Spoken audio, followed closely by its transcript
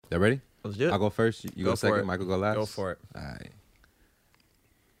Y'all ready? Let's do it. I'll go first. You go second. Michael go last. Go for it. All right.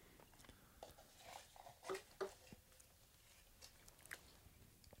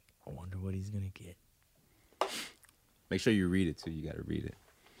 I wonder what he's gonna get. Make sure you read it too. You got to read it.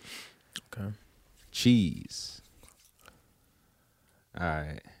 Okay. Cheese. All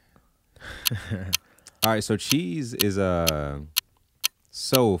right. All right. So cheese is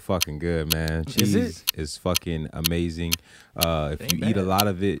so fucking good, man. Cheese is fucking amazing. If you eat a lot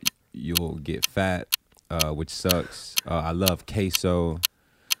of it, you'll get fat, which sucks. I love queso.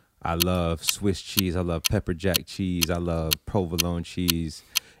 I love Swiss cheese. I love pepper jack cheese. I love provolone cheese.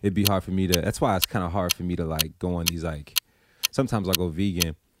 It'd be hard for me to. That's why it's kind of hard for me to like go on these like. Sometimes I go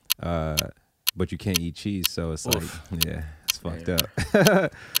vegan, but you can't eat cheese, so it's like, yeah, it's fucked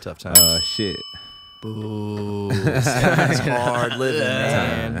up. Tough times. Shit. Boo. That's hard living,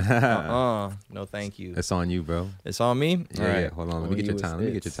 man. No, thank you. It's on you, bro. It's on me? Yeah, All right. yeah. Hold on. Let me get your time. Let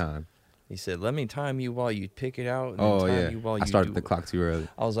me get your time. He said, let me time you while you pick it out. And Oh, then time yeah. You while I you started do the clock too early.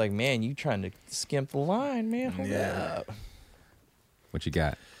 I was like, man, you trying to skimp the line, man. Hold up. What you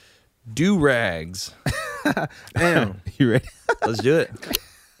got? Do-rags. Damn. You ready? Let's do it.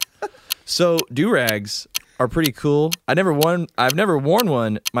 So do-rags are pretty cool. I've never worn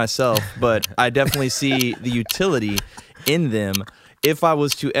one myself, but I definitely see the utility in them. If I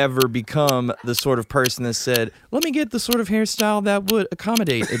was to ever become the sort of person that said, let me get the sort of hairstyle that would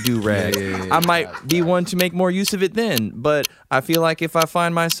accommodate a do-rag, I might be one to make more use of it then. But I feel like if I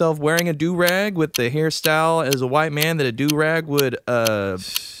find myself wearing a do-rag with the hairstyle as a white man that a do-rag would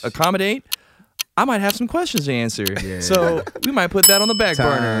accommodate, I might have some questions to answer. Yeah. So we might put that on the back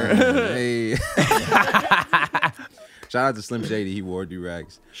burner. Hey. Shout out to Slim Shady. He wore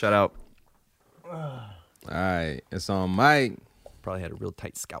do-rags. Shout out. All right. It's on Mike. Probably had a real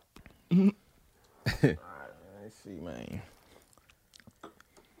tight scalp. All right, let's see, man.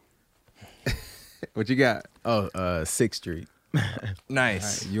 What you got? Oh, 6th Street.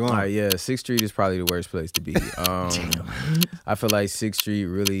 Nice. You on? All right, yeah, 6th Street is probably the worst place to be. I feel like 6th Street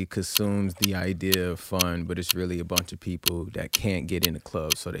really consumes the idea of fun, but it's really a bunch of people that can't get in the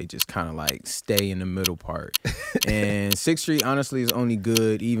club, so they just kind of like stay in the middle part. And 6th Street, honestly, is only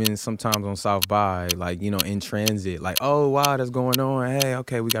good even sometimes on South by, like, you know, in transit. Like, oh, wow, that's going on. Hey,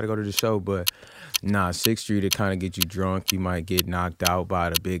 okay, we got to go to the show. But nah, 6th Street, it kind of get you drunk. You might get knocked out by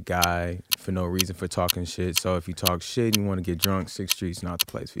the big guy for no reason for talking shit. So if you talk shit and you want to get drunk, 6th Street's not the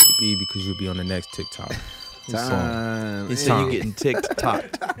place for you to be because you'll be on the next TikTok. Time. He said you getting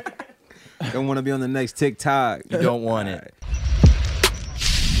ticked-tocked. Don't want to be on the next TikTok. You don't want it.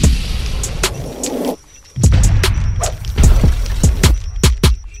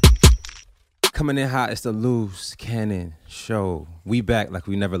 Coming in hot, it's the Loose Cannon Show. We back like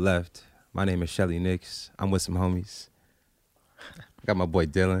we never left. My name is Shelly Nix. I'm with some homies. Got my boy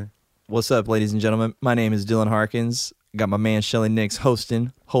Dylan. What's up, ladies and gentlemen? My name is Dylan Harkins. Got my man Shelly Nix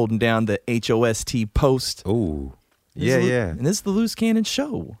hosting, holding down the HOST post. Ooh. Yeah. And this is the Loose Cannon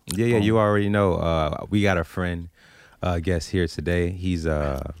Show. Yeah, you already know. We got a friend guest here today. He's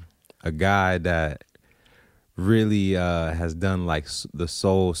a guy that really has done like the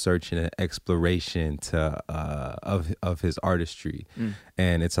soul searching and exploration of his artistry,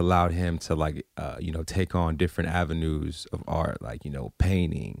 and it's allowed him to like take on different avenues of art, like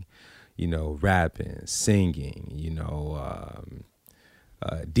painting, rapping, singing,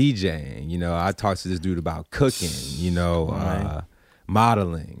 DJing. I talked to this dude about cooking,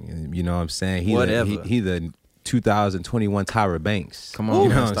 modeling, you know what I'm saying? He the 2021 Tyra Banks. Come on,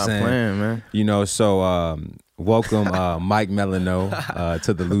 what stop I'm saying? playing, man. So welcome Mike Melinoe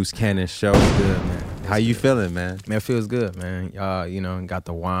to the Loose Cannon Show. Good, man. How you feeling, man? Man, it feels good, man. Got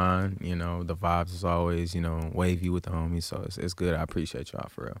the wine, the vibes is always, wavy with the homies, so it's good. I appreciate y'all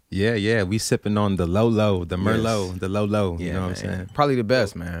for real. Yeah, we sipping on the low, the Merlot, the low, Yeah, you know what I'm man. saying? Probably the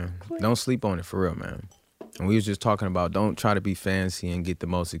best, man. Don't sleep on it for real, man. And we was just talking about don't try to be fancy and get the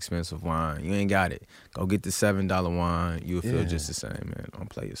most expensive wine. You ain't got it. Go get the $7 wine. You'll feel just the same, man. Don't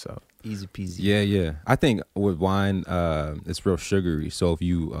play yourself. Easy peasy. Yeah. I think with wine, it's real sugary. So if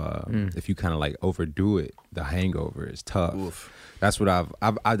you kind of like overdo it, the hangover is tough. Oof. That's what I've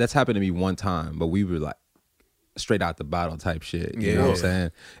that's happened to me one time, but we were like straight out the bottle type shit. You know what I'm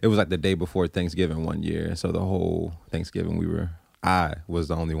saying? It was like the day before Thanksgiving one year. So the whole Thanksgiving I was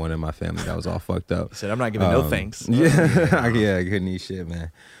the only one in my family that was all fucked up. He said, I'm not giving no thanks. Yeah, I couldn't eat shit,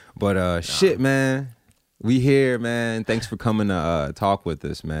 man. But shit, man. We here, man. Thanks for coming to talk with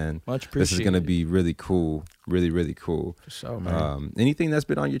us, man. Much appreciated. This is gonna be really cool, really, really cool. For sure, man. Anything that's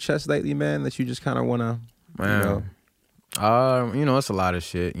been on your chest lately, man, that you just kind of wanna, it's a lot of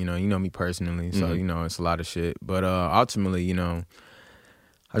shit. You know me personally, so it's a lot of shit. But ultimately,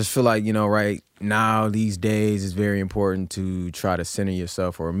 I just feel like, right now, these days, it's very important to try to center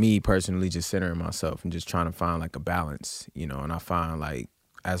yourself, or me personally, just centering myself and just trying to find like a balance, and I find like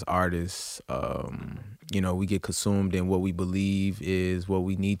as artists, we get consumed in what we believe is what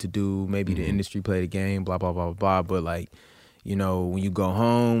we need to do. Maybe the industry play the game, blah, blah, blah, blah. But like, when you go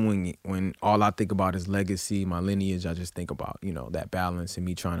home, when all I think about is legacy, my lineage, I just think about, that balance and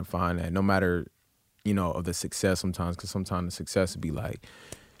me trying to find that no matter, of the success sometimes, because sometimes the success would be like,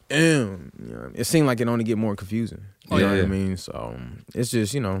 damn, it seemed like it only get more confusing. You know what I mean? So it's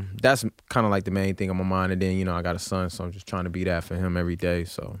just, that's kind of like the main thing on my mind. And then, I got a son, so I'm just trying to be that for him every day.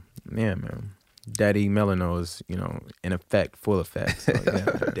 So, yeah, man. Daddy Melinoe is, in effect, full effect. So,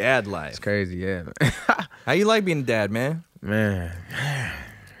 yeah. Dad life. It's crazy, yeah. How you like being a dad, man? Man,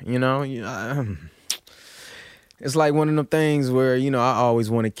 it's like one of them things where, I always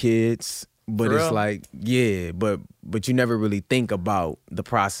wanted kids. But For it's real? like, yeah, but you never really think about the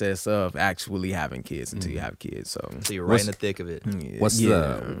process of actually having kids until you have kids. So you're right in the thick of it. yeah, What's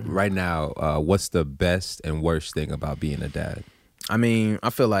yeah. right now? What's the best and worst thing about being a dad? I mean, I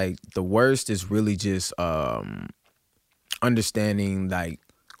feel like the worst is really just understanding, like,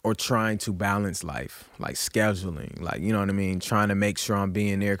 or trying to balance life, like scheduling, like, you know what I mean? Trying to make sure I'm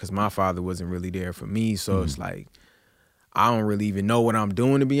being there because my father wasn't really there for me. So it's like, I don't really even know what I'm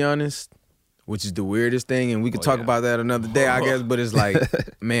doing, to be honest, which is the weirdest thing. And we could talk about that another day, I guess. But it's like,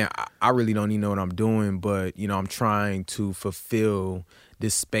 man, I really don't even know what I'm doing. But, I'm trying to fulfill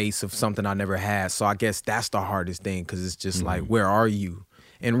this space of something I never had. So I guess that's the hardest thing, because it's just like, where are you?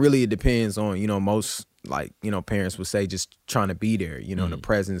 And really it depends on, most, like, parents would say just trying to be there, in the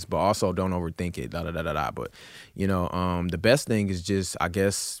presence, but also don't overthink it, da-da-da-da-da. But, the best thing is just, I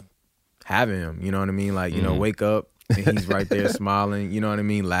guess, having him, you know what I mean? Like, wake up and he's right there smiling, you know what I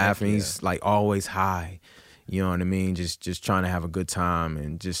mean? Laughing. Yeah. He's like always high, you know what I mean? Just trying to have a good time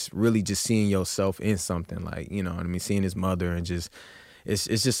and just really just seeing yourself in something, like, you know what I mean? Seeing his mother and just, it's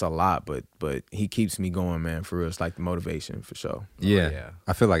just a lot, but he keeps me going, man, for real. It's like the motivation for sure. Yeah.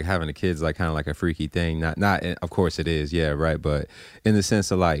 I feel like having a kid's like kind of like a freaky thing. Not of course it is, yeah, right. But in the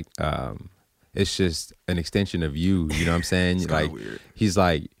sense of like, it's just an extension of you know what I'm saying? It's like weird. He's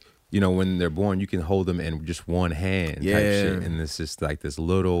like, when they're born, you can hold them in just one hand type shit. And it's just like this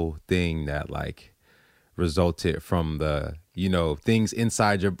little thing that like resulted from the, things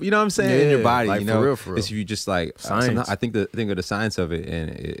inside your, you know what I'm saying? In your body, like, for real. It's you just like, I think of the science of it, and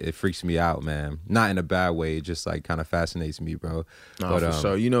it freaks me out, man. Not in a bad way. It just like kind of fascinates me, bro. No, but,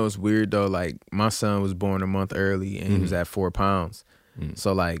 for sure. It's weird though. Like, my son was born a month early and he was at 4 pounds.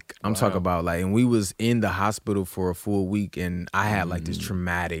 So like, I'm talking about like, and we was in the hospital for a full week, and I had like this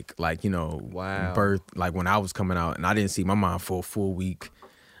traumatic, like, birth, like when I was coming out, and I didn't see my mom for a full week.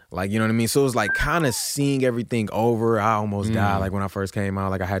 Like, you know what I mean? So it was like kind of seeing everything over. I almost died. Like when I first came out,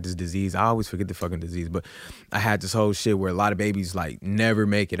 like I had this disease. I always forget the fucking disease, but I had this whole shit where a lot of babies like never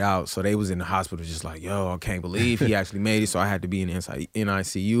make it out. So they was in the hospital just like, yo, I can't believe he actually made it. So I had to be in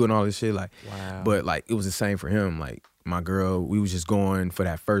NICU and all this shit. Like, wow. But like it was the same for him. Like my girl, we was just going for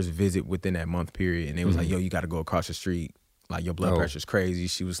that first visit within that month period. And they was like, yo, you got to go across the street. Like your blood pressure's crazy.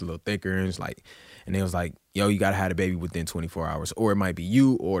 She was a little thicker, and it's like, and they was like, yo, you gotta have a baby within 24 hours, or it might be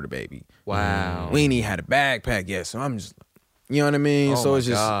you or the baby. Wow. We ain't even had a backpack yet, so I'm just, you know what I mean? So it's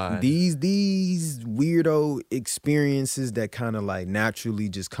just these weirdo experiences that kind of like naturally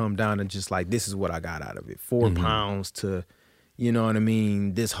just come down and just like, this is what I got out of it. 4 pounds to, you know what I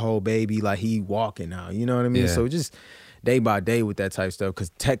mean? This whole baby, like he walking now, you know what I mean? Yeah. So just day by day with that type stuff,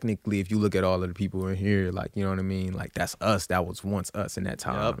 because technically if you look at all of the people in here, like, you know what I mean, like that's us, that was once us in that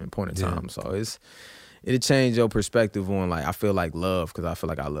time and point in time. So it'll change your perspective on, like, I feel like love, because I feel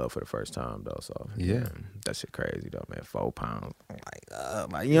like I love for the first time though. So that shit crazy though, man. 4 pounds,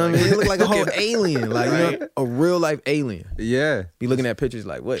 like you know what I mean? You look like a whole alien, like a real life alien. Yeah, be looking at pictures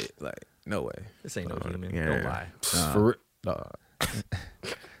like, wait, like no way, this ain't no human. Don't lie. For real.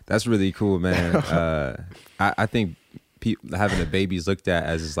 That's really cool, man. I think having a baby is looked at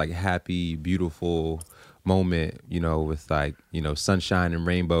as this like happy, beautiful moment, with like, sunshine and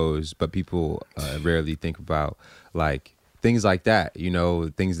rainbows, but people rarely think about like things like that,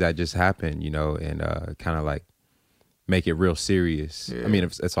 things that just happen, and kind of like make it real serious. I mean,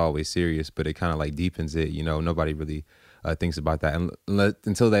 it's always serious, but it kind of like deepens it, nobody really thinks about that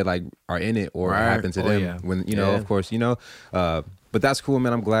until they like are in it or it happens to them when, of course, but that's cool,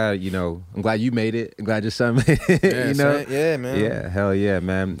 man. I'm glad, I'm glad you made it. I'm glad your son made it, Yeah, man. Yeah, hell yeah,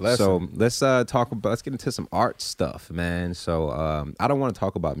 man. Bless so him. let's let's get into some art stuff, man. So I don't want to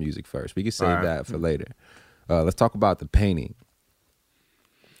talk about music first. We can save that for later. Let's talk about the painting.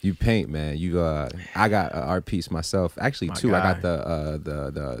 You paint, man. I got an art piece myself. Actually, My two. guy. I got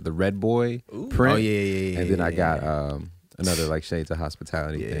the Red Boy print. Oh yeah. And then I got another like Shades of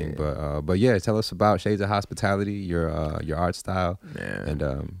Hospitality thing. But yeah, tell us about Shades of Hospitality, your art style, Man.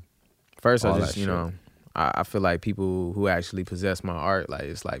 and First, all I that just, shit. I feel like people who actually possess my art, like,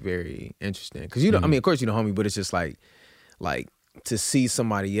 it's like very interesting. Cause I mean, of course you know homie, but it's just like to see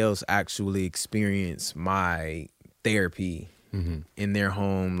somebody else actually experience my therapy in their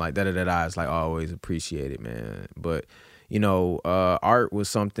home, like da-da-da-da, is like always appreciated, man. But, art was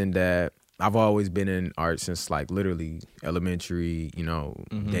something that I've always been in art since like literally elementary,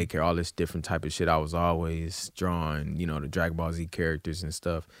 daycare, all this different type of shit. I was always drawing, the Dragon Ball Z characters and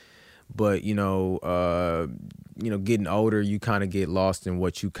stuff. But, getting older, you kind of get lost in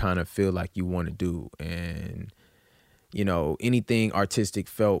what you kind of feel like you want to do. And, anything artistic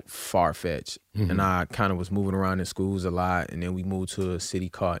felt far-fetched. And I kind of was moving around in schools a lot. And then we moved to a city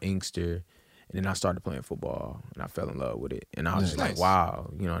called Inkster. And then I started playing football, and I fell in love with it. And I was just like,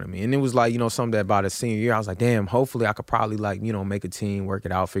 wow, you know what I mean? And it was like, something that by the senior year, I was like, damn, hopefully I could probably like, make a team, work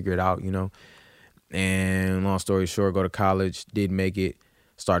it out, figure it out, And long story short, go to college, did make it,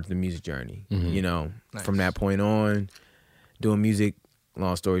 started the music journey, Nice. From that point on, doing music,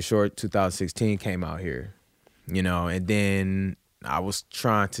 long story short, 2016 came out here, and then I was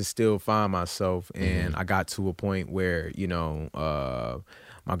trying to still find myself, and I got to a point where,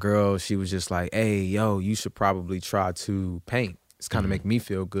 my girl, she was just like, hey, yo, you should probably try to paint. It's kind of make me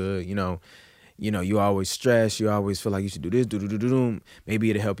feel good, you always stress, you always feel like you should do this, do.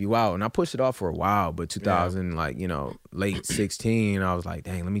 Maybe it'll help you out. And I pushed it off for a while, but 2000, late 16, I was like,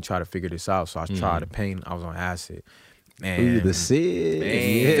 dang, let me try to figure this out. So I tried to paint. I was on acid. And the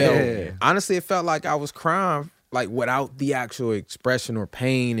Sid. Honestly, it felt like I was crying, like without the actual expression or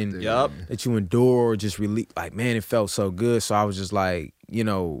pain and that you endure or just relief. Like, man, it felt so good. So I was just like,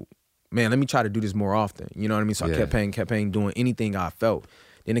 man, let me try to do this more often. You know what I mean? So I kept painting, doing anything I felt.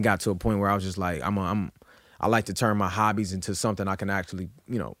 Then it got to a point where I was just like, I like to turn my hobbies into something I can actually,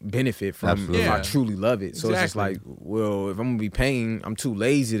 benefit from if I truly love it. So it's just like, well, if I'm gonna be painting, I'm too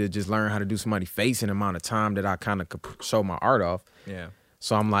lazy to just learn how to do somebody's face in the amount of time that I kind of could show my art off. Yeah.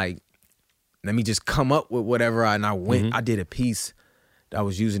 So I'm like, let me just come up with whatever. I did a piece that I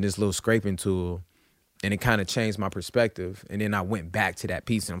was using this little scraping tool, and it kind of changed my perspective. And then I went back to that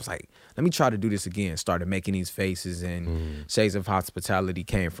piece and I was like, let me try to do this again. Started making these faces, and Shades of Hospitality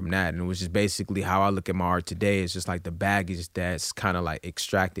came from that. And it was just basically how I look at my art today. It's just like the baggage that's kind of like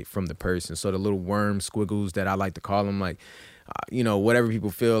extracted from the person. So the little worm squiggles that I like to call them, like, whatever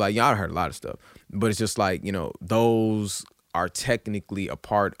people feel like, y'all heard a lot of stuff, but it's just like, those are technically a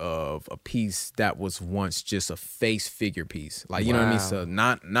part of a piece that was once just a face figure piece. Like, you know what I mean? So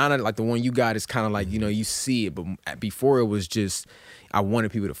not like the one you got is kind of like, you see it, but before it was just, I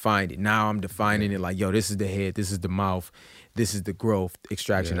wanted people to find it. Now I'm defining it like, yo, this is the head, this is the mouth, this is the growth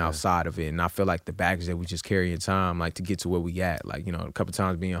extraction outside of it. And I feel like the baggage that we just carry in time, like to get to where we at, like, a couple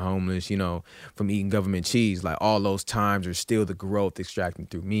times being homeless, from eating government cheese, like all those times are still the growth extracting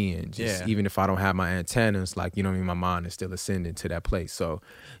through me. And just even if I don't have my antennas, like, my mind is still ascending to that place. So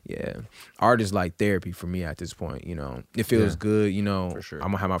yeah, art is like therapy for me at this point. It feels good. For sure.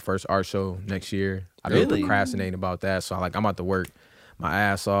 I'm gonna have my first art show next year. I've been procrastinating about that. So I'm about to work my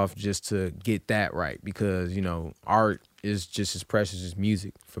ass off just to get that right, because, art is just as precious as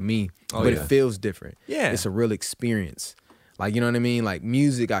music for me, but it feels different. Yeah. It's a real experience. Like, you know what I mean? Like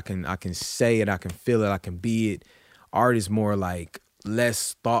music, I can say it, I can feel it, I can be it. Art is more like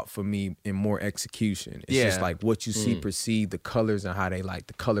less thought for me and more execution. It's just like what you see, perceive, the colors and how they like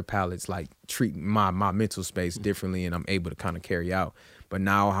the color palettes like treat my mental space differently, and I'm able to kind of carry out. But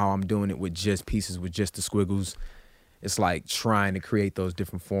now how I'm doing it with just pieces, with just the squiggles, it's like trying to create those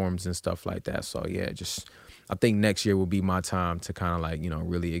different forms and stuff like that. So yeah, I think next year will be my time to kind of like,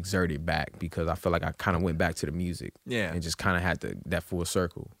 really exert it back, because I feel like I kind of went back to the music and just kind of had that full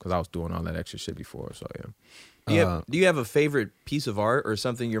circle, because I was doing all that extra shit before. So yeah. Do you have a favorite piece of art or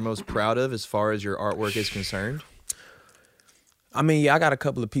something you're most proud of as far as your artwork is concerned? I mean, I got a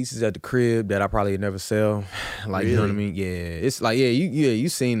couple of pieces at the crib that I probably never sell. Like, you know what I mean? Yeah. It's like, you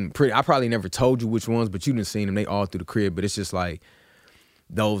seen I probably never told you which ones, but you done seen them. They all through the crib, but it's just like,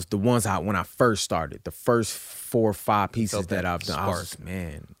 the ones when I first started, the first 4 or 5 pieces that I've done, I was,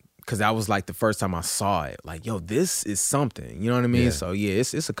 man, because that was like the first time I saw it. Like, yo, this is something. You know what I mean? Yeah. So yeah,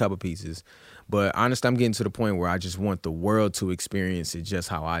 it's a couple pieces. But honestly, I'm getting to the point where I just want the world to experience it just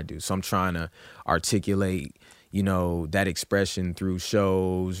how I do. So I'm trying to articulate, that expression through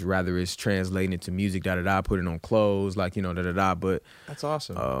shows, rather it's translating into music, put it on clothes, like, But that's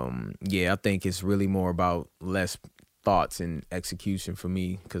awesome. Yeah, I think it's really more about less thoughts and execution for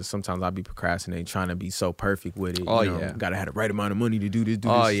me, because sometimes I'll be procrastinating, trying to be so perfect with it. Oh, you know, yeah. Gotta have the right amount of money to do this,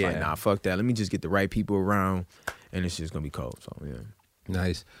 Oh, It's yeah. like, nah, fuck that. Let me just get the right people around, and it's just gonna be cold. So yeah.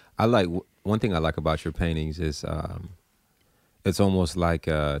 Nice. I like one thing I like about your paintings is it's almost like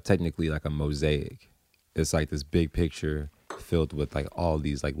technically like a mosaic. It's like this big picture filled with like all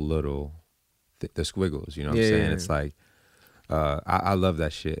these like little the squiggles. You know what I'm saying? It's like I love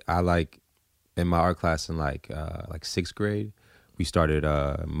that shit. I like in my art class in like 6th grade, we started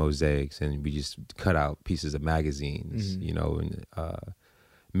mosaics, and we just cut out pieces of magazines, you know, and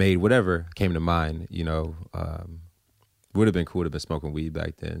made whatever came to mind, you know. Would have been cool to have been smoking weed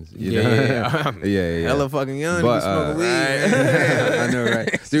back then. You know? Yeah. Hella fucking young But, to be smoking weed. I know,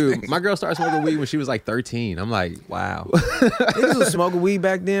 right? Dude, my girl started smoking weed when she was like 13. I'm like, wow. Niggas was smoking weed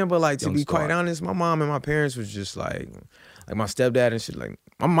back then, but like to Young be start. quite honest, my mom and my parents was just like my stepdad and shit. Like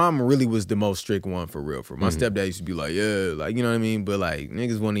my mom really was the most strict one for real. My stepdad used to be like, yeah, like you know what I mean. But like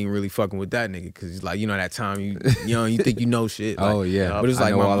niggas wasn't even really fucking with that nigga, because he's like, you know, that time you think you know shit. Like, Oh, yeah. But it's I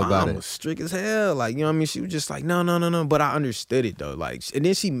like know my all about mom it. was strict as hell. Like, you know what I mean? She was just like, no. But I understood it though. Like, and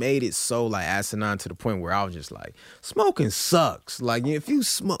then she made it so like asinine to the point where I was just like, smoking sucks. Like, if you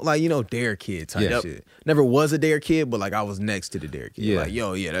smoke, like, you know, dare kid type Yeah. shit. Never was a dare kid, but like I was next to the dare kid. Yeah. Like,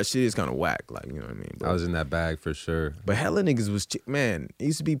 yo, yeah, that shit is kind of whack. Like, you know what I mean? But, I was in that bag for sure. but hella niggas was, man, it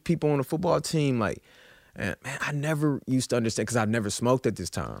used to be people on the football team like, and man, I never used to understand, because I never smoked at this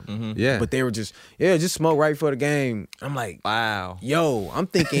time. Yeah. But they were just smoke right for the game. I'm like, Wow. yo, I'm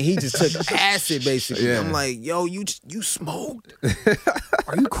thinking he just took acid basically. Yeah. I'm like, yo, you smoked?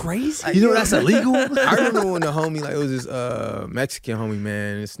 Are you crazy? You know that's illegal? I remember when the homie, like, it was this Mexican homie,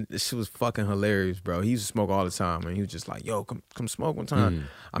 man. This shit was fucking hilarious, bro. He used to smoke all the time, and he was just like, yo, come smoke one time.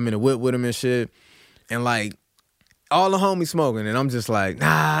 I'm in the whip with him and shit, and like, all the homies smoking, and I'm just like,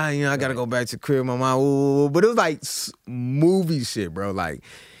 nah, you know, I gotta go back to the crib, my mom. Ooh. But it was like movie shit, bro. Like,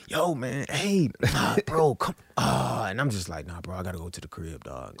 yo, man, hey, nah, bro, come. And I'm just like, nah, bro, I gotta go to the crib,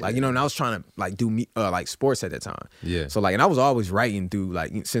 dog. Like, you know, and I was trying to like do like sports at that time. Yeah. So like, and I was always writing through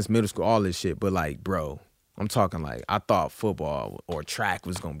like since middle school, all this shit. But like, bro, I'm talking like I thought football or track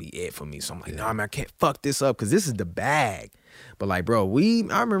was gonna be it for me. So I'm like, nah, man, I can't fuck this up, because this is the bag. But like, bro,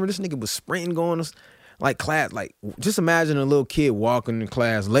 I remember this nigga was sprinting going to like class, like just imagine a little kid walking to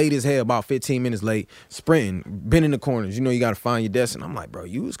class late as hell, about 15 minutes late, sprinting, bending the corners. You know, you got to find your desk. And I'm like, bro,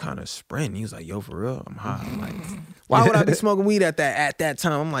 you was kind of sprinting. He was like, yo, for real, I'm high. I'm like, why would I be smoking weed at that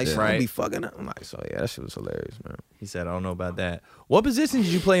time? I'm like, should I be fucking up? I'm like, so yeah, that shit was hilarious, man. He said, I don't know about that. What position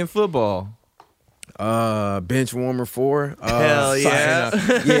did you play in football? Bench warmer 4. Hell yeah.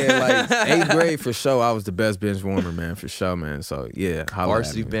 Yeah, like 8th grade for sure. I was the best bench warmer, man, for sure, man. So yeah, holla at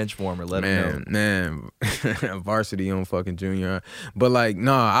Varsity me. bench warmer. Let him know. Man, varsity on fucking junior. But like,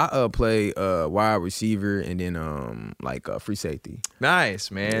 nah, I play wide receiver and then free safety. Nice,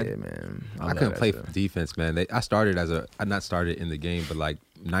 man. Yeah, man. I love couldn't that play shit. defense, man. I started I not started in the game, but like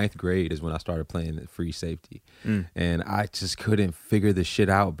 9th grade is when I started playing the free safety. And I just couldn't figure this shit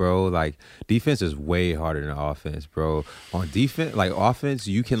out, bro. Like, defense is way harder than offense, bro. On defense, like offense,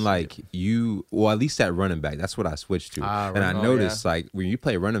 you can like at least at running back, that's what I switched to. And I noticed like when you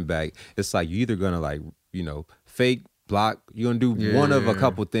play running back, it's like you either gonna like, you know, fake, block, you're gonna do one of a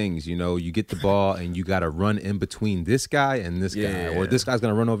couple things. You know, you get the ball and you gotta run in between this guy and this guy, or this guy's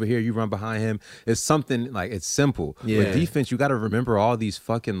gonna run over here, you run behind him. It's something like, it's simple. With defense, you gotta remember all these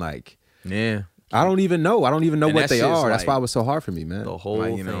fucking like, I don't even know what they are. That's why it was so hard for me, man. The whole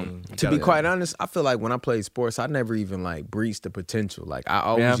Like, you know, thing. to be quite honest, I feel like when I played sports, I never even like breached the potential. Like I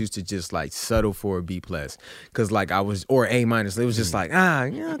always used to just like settle for a B+, because like I was, or A-. It was just like,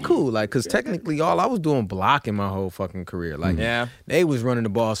 yeah, cool. Like, because technically all I was doing blocking my whole fucking career. Like, they was running the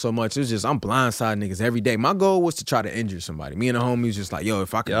ball so much. It was just, I'm blindsiding niggas every day. My goal was to try to injure somebody. Me and the homies just like, yo,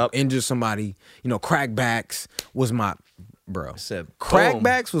 if I could injure somebody, you know, crackbacks was my, bro.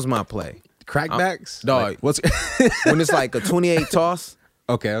 Crackbacks was my play. Crackbacks? Dog, Like, what's when it's like a 28 toss.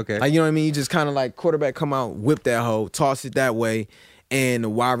 Okay. Like, you know what I mean? You just kind of like quarterback come out, whip that hoe, toss it that way, and the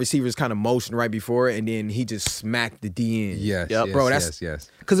wide receivers kind of motion right before it, and then he just smacked the D in. Yes, bro. yes.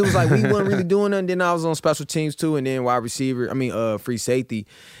 Because it was like we wasn't really doing nothing. Then I was on special teams too, and then wide receiver. Free safety,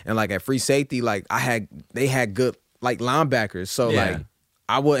 and like at free safety, like they had good like linebackers. So like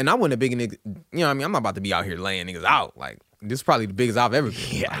I wasn't a big nigga. You know what I mean? I'm not about to be out here laying niggas out like. This is probably the biggest I've ever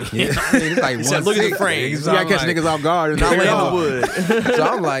been. Like, you know what I mean? It's like look at the frame. You gotta catch niggas off guard and not lay on the wood. So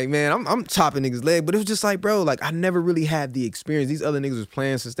I'm like, man, I'm chopping niggas' leg. But it was just like, bro, like I never really had the experience. These other niggas was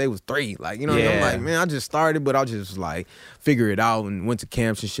playing since they was 3. Like, you know what I mean? I'm like, man, I just started, but I just like figure it out and went to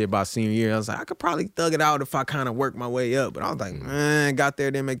camps and shit by senior year. I was like, I could probably thug it out if I kind of work my way up. But I was like, man, got there,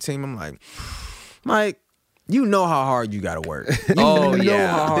 didn't make team. I'm like, you know how hard you got to work. You know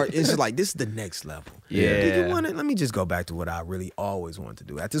how hard. It's just like, this is the next level. Yeah. Do you want it? Let me just go back to what I really always wanted to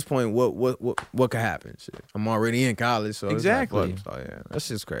do. At this point, what could happen? Shit. I'm already in college, so exactly. It's like, fuck. So yeah, that's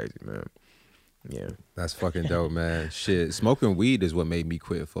just crazy, man. Yeah, that's fucking dope, man. Shit, smoking weed is what made me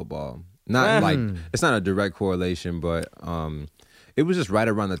quit football. Not like it's not a direct correlation, but it was just right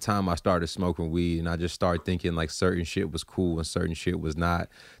around the time I started smoking weed, and I just started thinking like certain shit was cool and certain shit was not,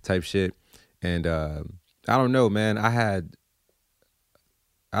 type shit. And I don't know, man. I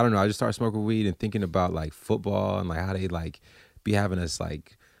just started smoking weed and thinking about like football and like how they like be having us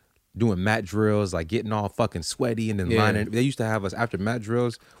like doing mat drills, like getting all fucking sweaty and then lining. They used to have us after mat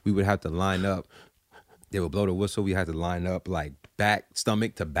drills, we would have to line up. They would blow the whistle. We had to line up like back,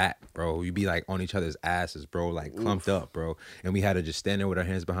 stomach to back, bro. You'd be like on each other's asses, bro, like clumped up, bro. And we had to just stand there with our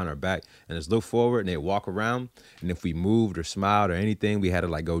hands behind our back and just look forward and they'd walk around. And if we moved or smiled or anything, we had to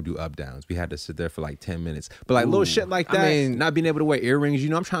like go do up downs. We had to sit there for like 10 minutes. But like little shit like that, I mean, not being able to wear earrings, you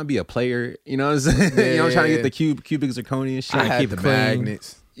know, I'm trying to be a player, you know what I'm saying? Yeah. You know, I'm trying to get the cubic zirconia and shit. I had keep the clean.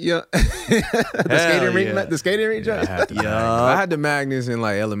 Magnets. Yeah. The skating rink joint. I had the magnets in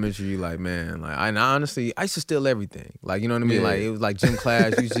like elementary, like, man, like I honestly I used to steal everything. Like, you know what I mean? Like it was like gym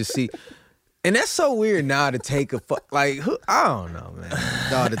class, you just see. And that's so weird now to take like I don't know,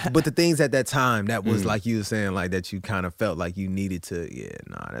 man. But the things at that time that was like you were saying, like that you kind of felt like you needed to,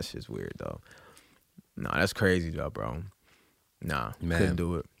 that's just weird though. Nah, that's crazy though, bro. Nah, man. Couldn't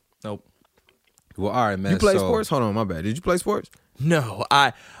do it. Nope. Well, all right, man. You play sports? Hold on, my bad. Did you play sports? No,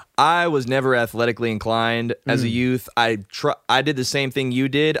 I was never athletically inclined as a youth. I did the same thing you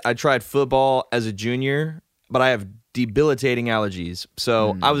did. I tried football as a junior, but I have debilitating allergies.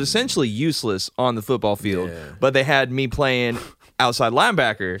 So I was essentially useless on the football field, but they had me playing outside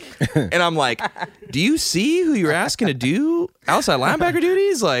linebacker. And I'm like, do you see who you're asking to do outside linebacker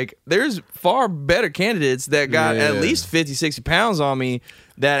duties? Like, there's far better candidates that got at least 50, 60 pounds on me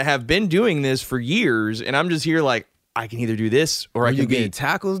that have been doing this for years. And I'm just here like, I can either do this or I can be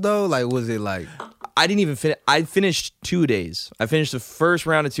tackles though. Like, was it like? I didn't even finish. I finished 2 days. I finished the first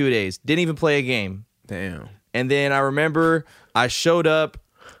round of 2 days. Didn't even play a game. Damn. And then I remember I showed up,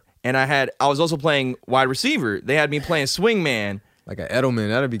 and I was also playing wide receiver. They had me playing swingman. Like an Edelman.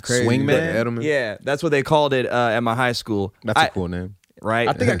 That'd be crazy. Swingman. Like Edelman. Yeah, that's what they called it at my high school. That's a cool name, right?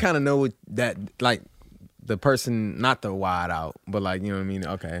 I think I kind of know what that like. The person, not the wide out, but like, you know what I mean?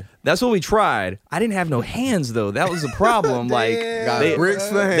 Okay. That's what we tried. I didn't have no hands though. That was the problem. Like bricks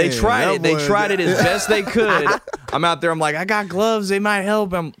for hands. They tried it. They tried it as best they could. I'm out there. I'm like, I got gloves. They might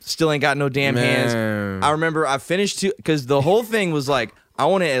help. I'm still ain't got no damn hands. I remember I finished because the whole thing was like, I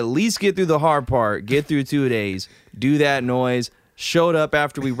want to at least get through the hard part, get through 2 days, do that noise. Showed up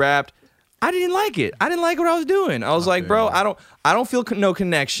after we wrapped. I didn't like it. I didn't like what I was doing. I was like, bro, I don't feel no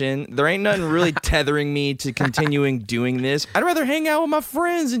connection. There ain't nothing really tethering me to continuing doing this. I'd rather hang out with my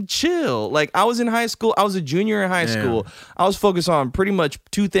friends and chill. Like, I was in high school. I was a junior in high school. I was focused on pretty much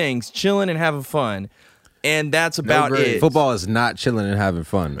 2 things, chilling and having fun. And that's about it. Football is not chilling and having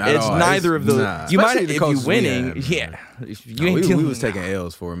fun. It's neither of those. Nah. You might, Especially if you winning, we was taking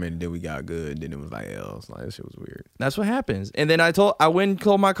L's for a minute, then we got good, then it was like L's. Like, that shit was weird. That's what happens. And then I went and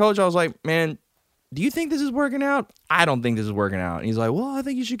told my coach, I was like, man, do you think this is working out? I don't think this is working out. And he's like, well, I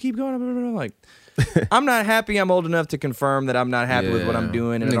think you should keep going. I'm like, I'm not happy. I'm old enough to confirm that I'm not happy with what I'm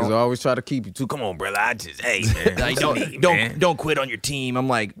doing. And niggas always try to keep you too. Come on, brother. Hey, man. Like, don't quit on your team. I'm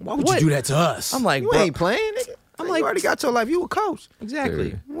like, why would you do that to us? I'm like, you ain't playing, nigga. I'm like, you already got your life. You a coach.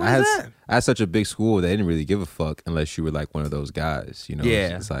 Exactly. I had such a big school, they didn't really give a fuck unless you were like one of those guys, you know?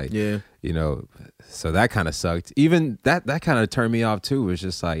 Yeah. It's like, you know, so that kind of sucked. Even that kind of turned me off too. It's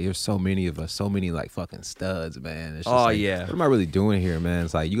just like, there's so many of us, so many like fucking studs, man. It's just what am I really doing here, man?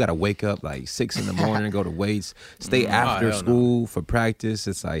 It's like, you got to wake up like 6 in the morning and go to weights, stay after school for practice.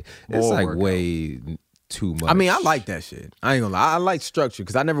 It's like, way too much. I mean, I like that shit. I ain't gonna lie. I like structure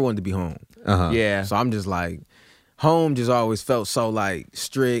because I never wanted to be home. Yeah. So I'm just like, home just always felt so like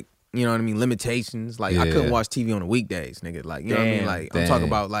strict, you know what I mean? Limitations. Like I couldn't watch TV on the weekdays, nigga. Like, you know what I mean? Like I'm talking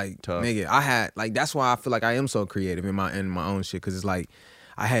about like, tough. Nigga, I had like, that's why I feel like I am so creative in my own shit. Cause it's like,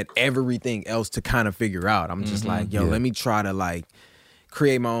 I had everything else to kind of figure out. I'm just like, yo, let me try to like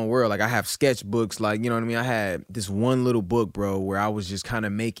create my own world. Like I have sketchbooks, like, you know what I mean? I had this one little book, bro, where I was just kind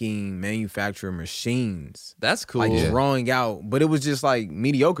of making manufacturing machines. That's cool. Like drawing out, but it was just like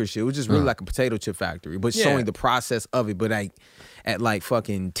mediocre shit. It was just really like a potato chip factory, but showing the process of it, but like at like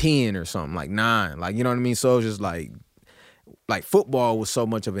fucking 10 or something, like 9, like, you know what I mean? So it was just like football was so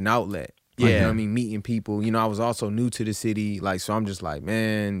much of an outlet. Like, Yeah. you know what I mean? Meeting people. You know, I was also new to the city. Like, so I'm just like,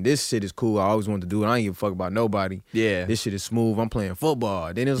 man, this shit is cool. I always wanted to do it. I ain't give a fuck about nobody. Yeah. This shit is smooth. I'm playing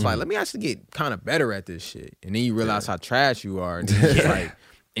football. Then it was like, let me actually get kind of better at this shit. And then you realize how trash you are. And then it's like,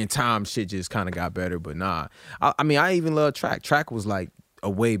 in time, shit just kind of got better. But nah. I mean, I even love track. Track was like a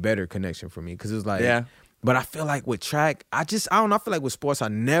way better connection for me. Because it was like, but I feel like with track, I don't know. I feel like with sports, I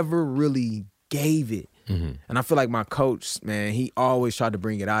never really gave it. And I feel like my coach, man, he always tried to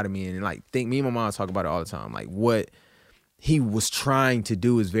bring it out of me. And like, me and my mom talk about it all the time. Like, what he was trying to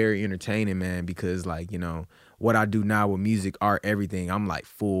do is very entertaining, man, because like, you know, what I do now with music, art, everything, I'm like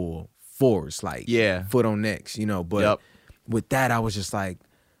full force, like foot on necks, you know. But with that, I was just like,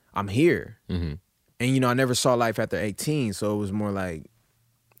 I'm here. And, you know, I never saw life after 18. So it was more like,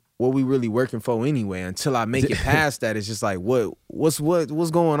 what we really working for anyway? Until I make it past that, it's just like, what's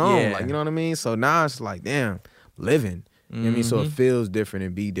going on? Like, you know what I mean? So now it's like, damn, living. You know what I mean? So it feels different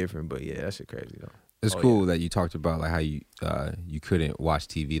and be different. But yeah, that shit crazy though. It's cool that you talked about like how you couldn't watch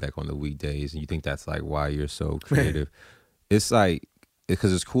TV like on the weekdays, and you think that's like why you're so creative. It's like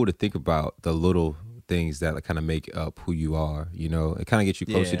because it's cool to think about the little things that like kind of make up who you are. You know, it kind of gets you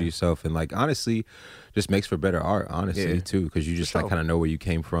closer to yourself, and like honestly, just makes for better art. Honestly, too, because you just like kind of know where you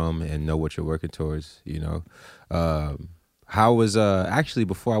came from and know what you're working towards. You know, how was actually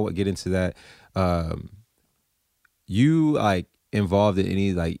before I would get into that, you like involved in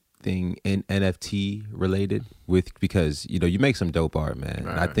any like thing in NFT related with, because you know you make some dope art, man.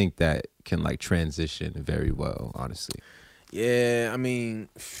 And I think that can like transition very well, honestly. Yeah, I mean,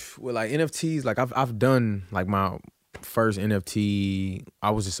 with like NFTs, like I've done like my first NFT.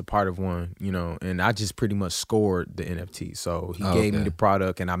 I was just a part of one, you know, and I just pretty much scored the NFT. So he gave me the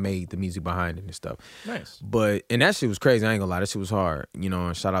product, and I made the music behind it and stuff. Nice. But and that shit was crazy. I ain't gonna lie, that shit was hard, you know.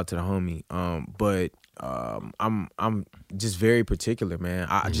 And shout out to the homie. But I'm just very particular, man.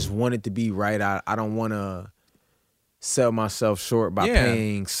 I just want it to be right. I don't want to sell myself short by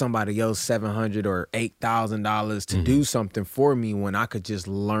paying somebody else $700 or $8,000 to do something for me when I could just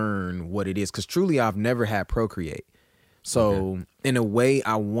learn what it is. Because truly, I've never had Procreate. So in a way,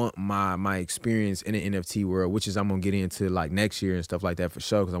 I want my experience in the NFT world, which is I'm gonna get into like next year and stuff like that for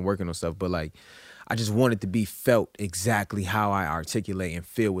sure, because I'm working on stuff. But like, I just want it to be felt exactly how I articulate and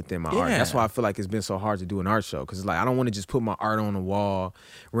feel within my art. That's why I feel like it's been so hard to do an art show, because it's like I don't want to just put my art on the wall,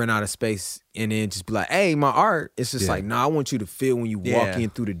 run out of space, and then just be like, hey, my art. It's just like, I want you to feel when you walk in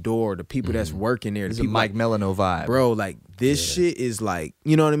through the door, the people that's working there. It's the people a Mike Melinoe vibe. Bro, like this shit is like,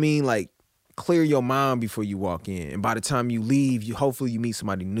 you know what I mean? Like, clear your mind before you walk in, and by the time you leave, hopefully you meet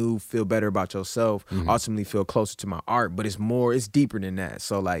somebody new, feel better about yourself, ultimately feel closer to my art. But it's deeper than that.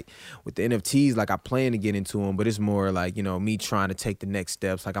 So like with the NFTs, like I plan to get into them, but it's more like, you know, me trying to take the next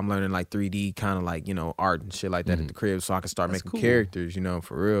steps. Like I'm learning like 3D kind of like, you know, art and shit like that at the crib, so I can start making characters, you know,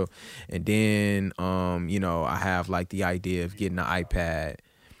 for real. And then you know, I have like the idea of getting an iPad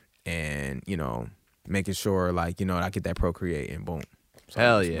and, you know, making sure like, you know, I get that Procreate and boom. So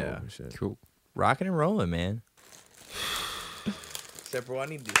hell yeah. Cool. Rocking and rolling, man. Except, bro, I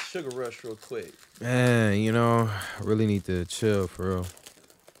need this sugar rush real quick. Man, you know, I really need to chill for real.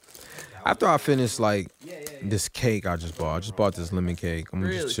 After I finish like this cake I just bought this lemon cake. I'm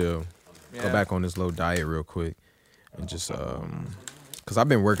gonna just chill. Go back on this low diet real quick. And just cause I've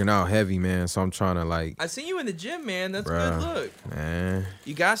been working out heavy, man. So I'm trying to like. I see you in the gym, man. That's a good look, man.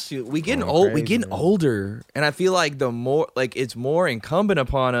 You got to. We getting old. Crazy, we getting man. older, and I feel like the more like it's more incumbent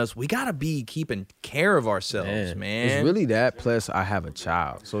upon us. We gotta be keeping care of ourselves, man. It's really that. Plus, I have a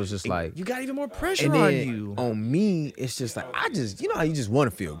child, so it's just like you got even more pressure and on then you. On me, it's just like I just, you know how you just want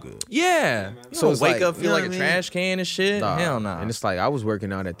to feel good. Yeah. So So it's wake like, up you feel know like what a I mean? trash can and shit. Nah. Hell no. And it's like I was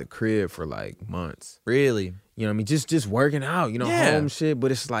working out at the crib for like months. Really. You know what I mean? Just working out, you know, Yeah. home shit.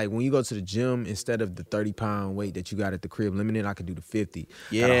 But it's like when you go to the gym, instead of the 30-pound weight that you got at the crib limited, I could do the 50. Got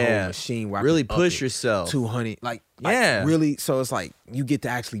a Yeah. whole machine where I Really can up push it, yourself. 200. Like Yeah. really. So it's like you get to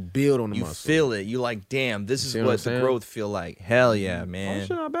actually build on the You muscle. feel it. You like, damn, this is see what what I'm the saying? growth feel like. Hell yeah, Oh, man.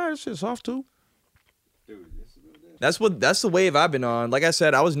 shit not bad. Shit's soft too. That's the wave I've been on. Like I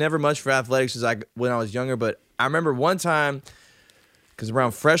said, I was never much for athletics when I was younger, but I remember one time, because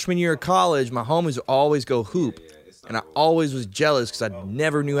around freshman year of college, my homies would always go hoop. And I always was jealous because I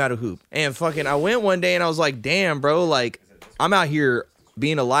never knew how to hoop. And fucking, I went one day and I was like, damn, bro, like, I'm out here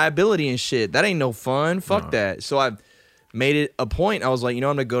being a liability and shit. That ain't no fun. Fuck that. So I made it a point. I was like, you know,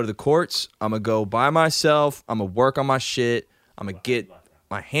 I'm going to go to the courts. I'm going to go by myself. I'm going to work on my shit. I'm going to get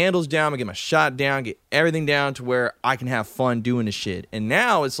my handles down. I'm going to get my shot down, get everything down to where I can have fun doing the shit. And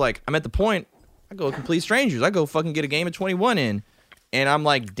now it's like, I'm at the point, I go with complete strangers. I go fucking get a game of 21 in. And I'm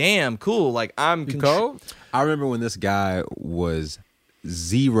like, damn, cool. Like, I'm Cold? I remember when this guy was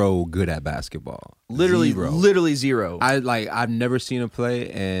zero good at basketball. Literally zero. I've never seen him play,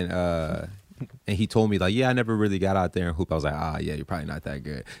 and he told me like, yeah, I never really got out there and hoop. I was like, yeah, you're probably not that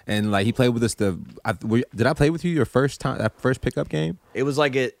good. And like he played with us. Did I play with you your first time, that first pickup game? It was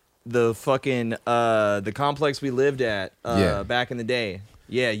like the fucking the complex we lived at back in the day.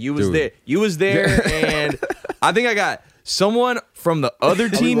 Yeah, you was there. You was there, and I think I got someone from the other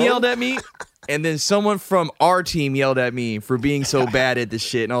team yelled at me. And then someone from our team yelled at me for being so bad at this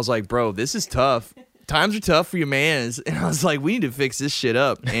shit. And I was like, bro, this is tough. Times are tough for your mans. And I was like, we need to fix this shit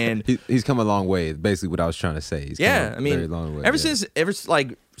up. And he's come a long way. Basically what I was trying to say. He's come a very long way. Ever since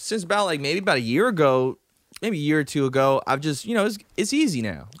about like maybe about a year ago, maybe a year or two ago, I've just, it's easy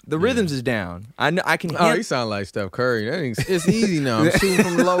now. The rhythms is down. I can Oh, you sound like Steph Curry. It's easy now. I'm shooting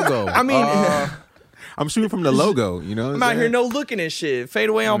from the logo. I mean... I'm shooting from the logo, you know. I'm out here looking at shit. Fade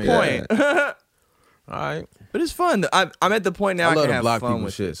away on point. All right. But it's fun. I'm at the point now I love can to have block fun people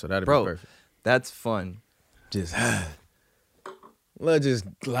with shit, it. so that'd be Bro, perfect. that's fun. Just love just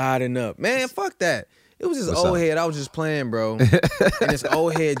gliding up. Man, fuck that. It was this old head I was just playing, bro. And this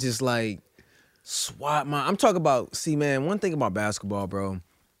old head just like swat my... I'm talking about... See, man, one thing about basketball, bro,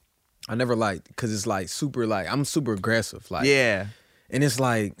 I never liked, because it's like super like... I'm super aggressive. Like, yeah. And it's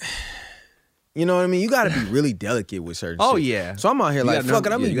like... You know what I mean? You got to be really delicate with certain shit. Yeah. So I'm out here like, fuck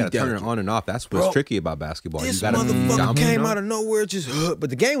it, I'm going to be turn delicate. it on and off. That's what's tricky about basketball. This you gotta motherfucker came out of nowhere, just, but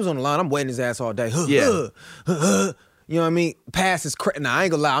the game was on the line. I'm waiting his ass all day. You know what I mean? Pass is crazy. Nah, I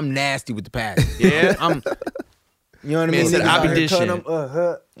ain't gonna lie, I'm nasty with the pass. Yeah. You know what I mean? Niggas out here cutting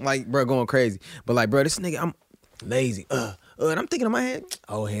them, like, bro, going crazy. But like, bro, this nigga, I'm lazy. And I'm thinking in my head,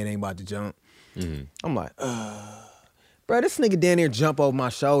 oh, head ain't about to jump. Mm-hmm. I'm like, bro, this nigga down there jump over my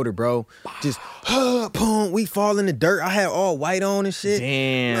shoulder, bro. Just, boom, we fall in the dirt. I had all white on and shit.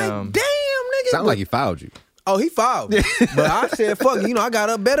 Damn. Like, damn, nigga. Sound like he fouled you. Oh, he fouled me. But I said, fuck it. I got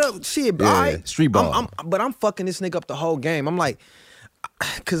up better. Shit, Yeah, all right. street ball. But I'm fucking this nigga up the whole game. I'm like,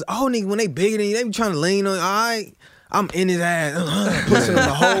 because all niggas, when they bigger than you, they be trying to lean on, all right. I'm in his ass, pushing him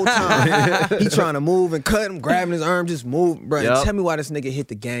the whole time. He trying to move and cut him, grabbing his arm, just move. Bro, Yep. tell me why this nigga hit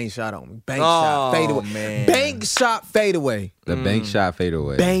the game shot on me. Bank shot, fade away. Man. Bank shot, fade away. The bank shot fade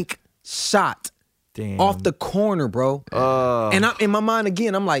away. Bank shot. Damn. Off the corner, bro. And I'm in my mind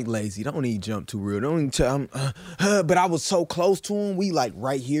again, I'm like, lazy. Don't need to jump too real. Don't need to, but I was so close to him. We like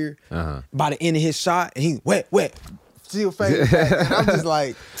right here by the end of his shot. And he wet. Still fading back. And I'm just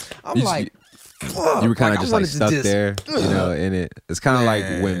like, fuck. You were kind of I just like wanted to stuck there, in it. It's kind of like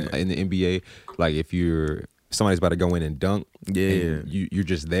when in the NBA, like if somebody's about to go in and dunk, and you're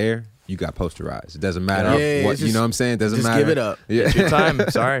just there, you got posterized. It doesn't matter what, you know what I'm saying? It doesn't matter. Just give it up. Yeah. It's your time.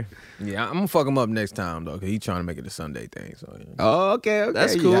 Sorry. Yeah, I'm gonna fuck him up next time though, cause he trying to make it a Sunday thing. So Oh, okay.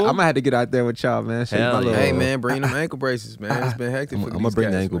 That's cool. Yeah, I'm gonna have to get out there with y'all, man. Hell yeah. hey man, bring them ankle braces, man. It's been hectic. I'm for gonna these bring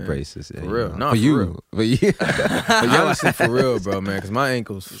the cats, ankle man. braces. For real. No, for you. real. But yeah. But honestly, for real, bro, man, cause my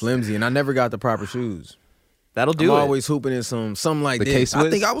ankle's flimsy and I never got the proper shoes. That'll do I'm it. always hooping in something like The this. K-Swiss? I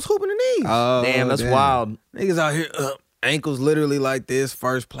think I was hooping in these. Oh, Damn, that's wild. Niggas out here, ankles literally like this,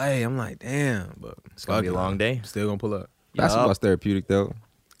 first play. I'm like, damn, but It's gonna be a long day. Still gonna pull up. Basketball's therapeutic though.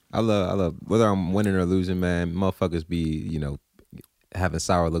 I love whether I'm winning or losing, man. Motherfuckers be, having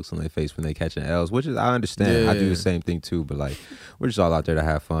sour looks on their face when they catching L's, which is I understand. I do the same thing too, but like we're just all out there to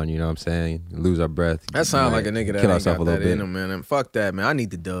have fun, you know what I'm saying? Lose our breath. That sounds like a nigga that kill ain't ourselves got a little that bit. in him, man. And fuck that, man. I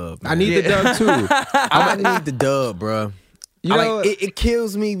need the dub. Man. I need the dub too. I need the dub, bro. You know, it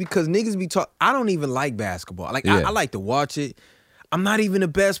kills me because niggas be talking. I don't even like basketball. Like I like to watch it. I'm not even the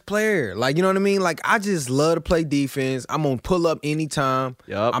best player. Like, you know what I mean? Like, I just love to play defense. I'm going to pull up anytime.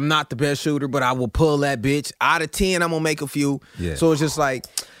 Yep. I'm not the best shooter, but I will pull that bitch. Out of 10, I'm going to make a few. Yeah. So it's just like,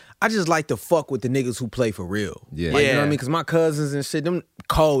 I just like to fuck with the niggas who play for real. Yeah. Like, you know what I mean? Because my cousins and shit, them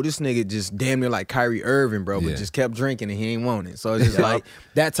cold. This nigga just damn near like Kyrie Irving, bro, but just kept drinking and he ain't want it. So it's just like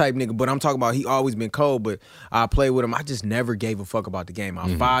that type nigga. But I'm talking about he always been cold, but I play with him. I just never gave a fuck about the game.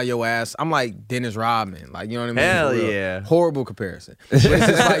 I'll fire your ass. I'm like Dennis Rodman. Like, you know what I mean? Hell For real. yeah. Horrible comparison. But it's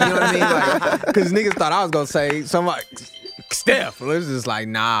just like, you know what I mean? Like, because niggas thought I was going to say somebody, Steph. Well, it's just like,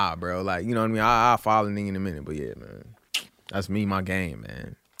 nah, bro. Like, you know what I mean? I'll follow the nigga in a minute. But yeah, man. That's me, my game,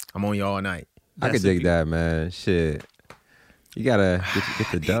 man. I'm on you all night. I could dig that, man. Shit. You gotta get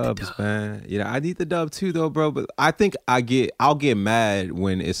the dubs, man. I need the dub too, though, bro. But I think I'll get mad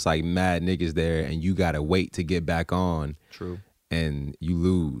when it's like mad niggas there and you gotta wait to get back on. True. And you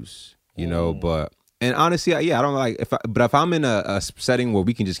lose, But and honestly, I don't like if I'm in a setting where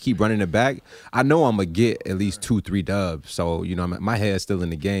we can just keep running it back, I know I'm gonna get at least 2-3 dubs. So my head's still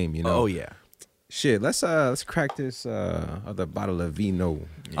in the game. Oh yeah. Shit, let's crack this other bottle of vino.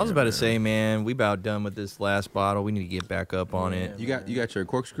 I was about to say, man, we about done with this last bottle. We need to get back up on it. You got your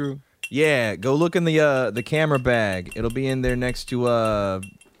corkscrew? Yeah, go look in the camera bag. It'll be in there next to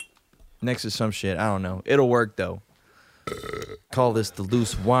some shit. I don't know. It'll work though. Call this the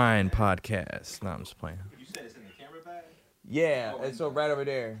Loose Wine Podcast. No, I'm just playing. You said it's in the camera bag? Yeah, it's right over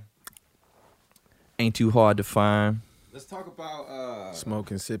there. Ain't too hard to find. Let's talk about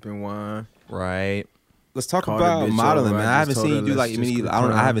smoking, sipping wine. Right. Let's talk Called about a bitch modeling, over. man. I I haven't just seen you told do her, like let's just I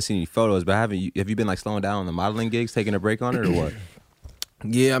quit haven't seen any photos, but have you been like slowing down on the modeling gigs, taking a break on it or what?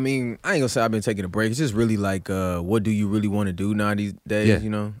 Yeah, I mean, I ain't gonna say I've been taking a break. It's just really like, what do you really want to do now these days? Yeah. You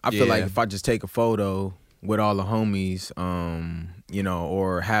know, I feel like if I just take a photo with all the homies, you know,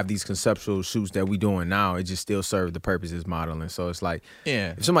 or have these conceptual shoots that we doing now, it just still serves the purpose as modeling. So it's like,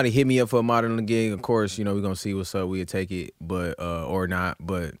 Yeah. if somebody hit me up for a modeling gig, of course, you know, we're gonna see what's up. We'll take it, but or not.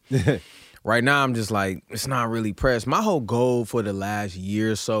 But right now, I'm just like, it's not really pressed. My whole goal for the last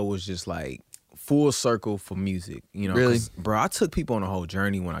year or so was just like full circle for music. You know, Really? 'cause, bro, I took people on a whole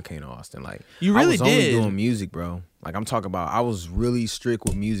journey when I came to Austin. Like, You really I was only did. doing music, bro. Like, I'm talking about, I was really strict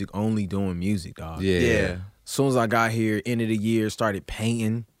with music, only doing music, dog. Yeah. As soon as I got here, end of the year, started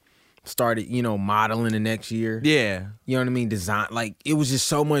painting, started, you know, modeling the next year. Yeah. You know what I mean? Design. Like, it was just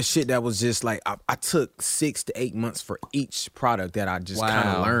so much shit that was just like, I took 6 to 8 months for each product that I just kind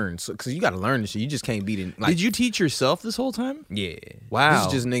of Wow. learned. So, cause you got to learn this shit. You just can't beat it. Like, Did you teach yourself this whole time? Yeah. Wow. This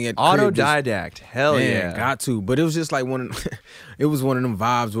is just nigga at the crib just- Autodidact. Hell Man, yeah. got to. But it was just like it was one of them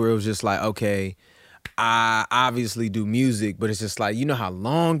vibes where it was just like, okay, I obviously do music, but it's just like, you know how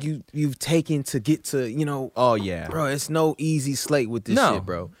long you've taken to get to, you know, Oh yeah. bro, it's no easy slate with this No. shit,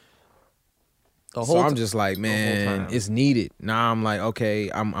 bro. The So whole I'm just like, man, time. it's needed. Now I'm like, okay,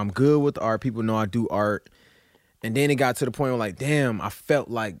 I'm good with art. People know I do art. And then it got to the point where like, damn, I felt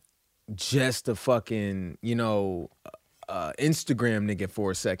like just a fucking, you know, Instagram nigga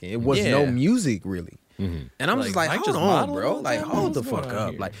for a second. It was no Yeah. music really. And I'm Like, just like, Mike hold just on, modeling bro. all the Like, time? hold the What's going fuck on up.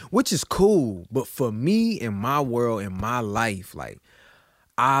 here? Like, which is cool. But for me, in my world, in my life, like,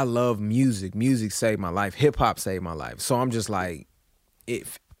 I love music. Music saved my life. Hip hop saved my life. So I'm just like,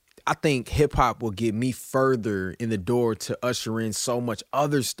 I think hip hop will get me further in the door to usher in so much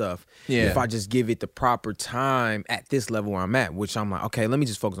other stuff Yeah. if I just give it the proper time at this level where I'm at, which I'm like, okay, let me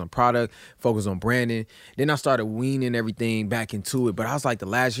just focus on product, focus on branding. Then I started weaning everything back into it. But I was like, the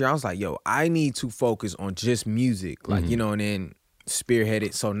last year, I was like, yo, I need to focus on just music. Like, you know, and then spearhead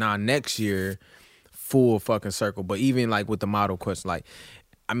it. So now next year, full fucking circle. But even like with the model question, like,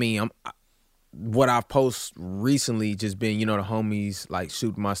 I mean, what I've posted recently just been, you know, the homies like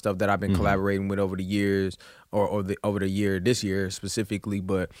shooting my stuff that I've been collaborating with over the years or over the year, this year specifically.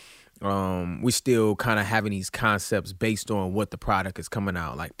 But we still kind of having these concepts based on what the product is coming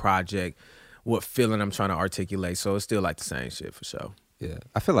out, like project, what feeling I'm trying to articulate. So it's still like the same shit for sure. Yeah,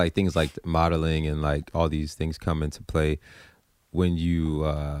 I feel like things like modeling and like all these things come into play when you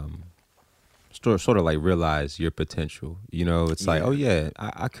sort of like realize your potential. You know, it's like, Yeah. oh yeah,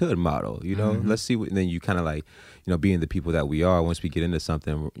 I could model. You know, let's see what. And then you kind of like, you know, being the people that we are. Once we get into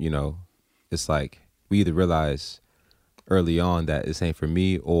something, you know, it's like we either realize early on that this ain't for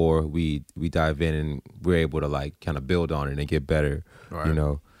me, or we dive in and we're able to like kind of build on it and get better. Right. You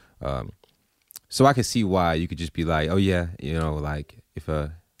know. So I can see why you could just be like, oh yeah, you know, like if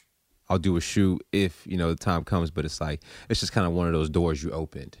I'll do a shoot if, you know, the time comes, but it's like, it's just kind of one of those doors you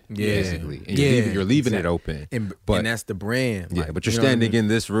opened, basically. And you're leaving it open. And but that's the brand. yeah, like, but you're you know what I standing mean? in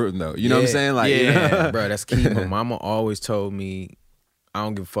this room though. You know what I'm Yeah. saying? Like, you know? Bro, that's key. My mama always told me, I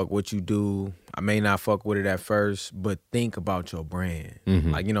don't give a fuck what you do. I may not fuck with it at first, but think about your brand.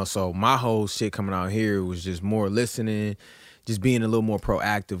 Like, you know, so my whole shit coming out here was just more listening, just being a little more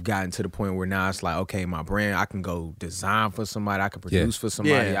proactive, gotten to the point where now it's like, okay, my brand, I can go design for somebody, I can produce for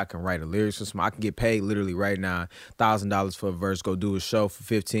somebody, Yeah. I can write a lyrics for somebody, I can get paid literally right now $1,000 for a verse, go do a show for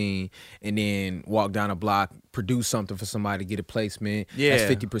 15, and then walk down a block, produce something for somebody, get a placement. Yeah.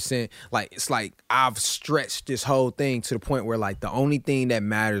 That's 50%. Like, it's like I've stretched this whole thing to the point where like the only thing that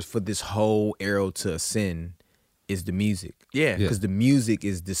matters for this whole arrow to ascend is the music. Yeah. Because the music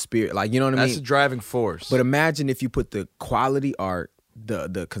is the spirit. Like, you know what I mean? That's the driving force. But imagine if you put the quality art,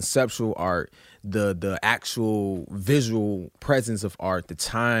 the conceptual art, the actual visual presence of art, the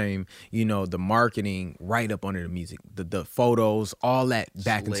time, you know, the marketing right up under the music, the photos, all that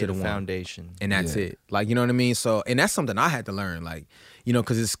back Lay into the one. foundation. And that's Yeah. it. Like, you know what I mean? So, and that's something I had to learn, like, you know,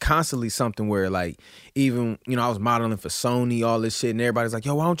 because it's constantly something where, like, even, you know, I was modeling for Sony, all this shit, and everybody's like,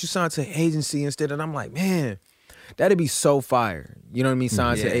 yo, why don't you sign to an agency instead? And I'm like, man, that'd be so fire. You know what I mean?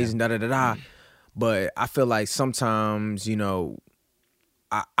 Sign to an Yeah. agent, da-da-da-da. But I feel like sometimes, you know,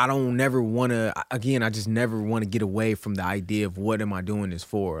 I don't never want to, again, I just never want to get away from the idea of what am I doing this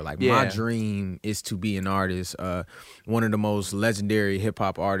for? Like, my dream is to be an artist, one of the most legendary hip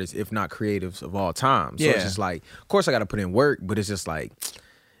hop artists, if not creatives of all time. So it's just like, of course I got to put in work, but it's just like,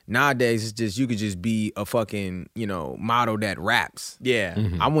 nowadays it's just, you could just be a fucking, model that raps. Yeah.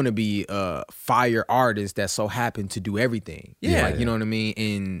 I want to be a fire artist that so happened to do everything. Yeah. Like, you know what I mean?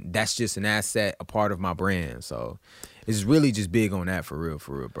 And that's just an asset, a part of my brand. So it's really just big on that for real,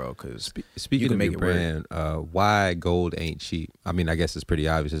 bro. Because speaking of your brand, why gold ain't cheap? I mean, I guess it's pretty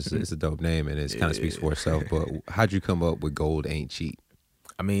obvious. It's a dope name and it kind of speaks for itself. But how'd you come up with gold ain't cheap?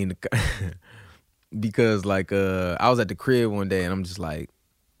 I mean, because like I was at the crib one day and I'm just like,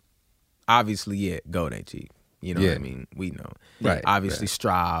 obviously, gold ain't cheap. You know what I mean? We know. Right. Obviously,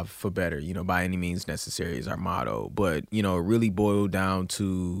 strive for better, by any means necessary is our motto. But, it really boiled down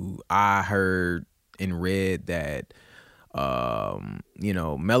to, I heard and read that,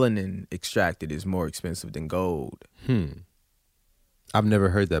 melanin extracted is more expensive than gold. I've never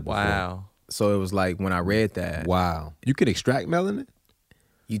heard that before. Wow. So it was like, when I read that. Wow. You can extract melanin?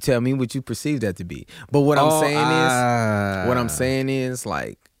 You tell me what you perceive that to be. But what I'm saying is,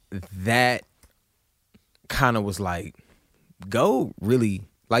 like, that kind of was like, gold really,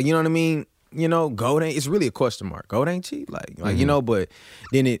 like, you know what I mean? Gold ain't, it's really a question mark. Gold ain't cheap, like but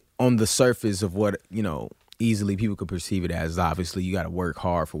then it, on the surface of what, easily people could perceive it as, obviously you got to work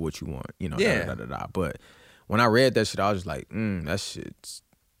hard for what you want, But when I read that shit, I was just like, that shit's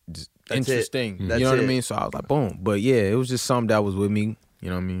just interesting. You know what I mean? So I was like, boom. But yeah, it was just something that was with me, you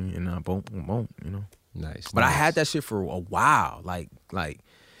know what I mean? And boom, boom, Nice. But I had that shit for a while, like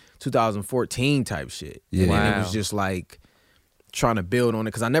 2014 type shit. Yeah. And then it was just like trying to build on it,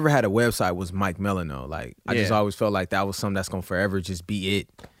 because I never had a website was Mike Melinoe. Like, I just always felt like that was something that's gonna forever just be it.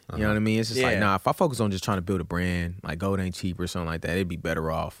 You know what I mean? It's just like, nah, if I focus on just trying to build a brand, like gold ain't cheap or something like that, it'd be better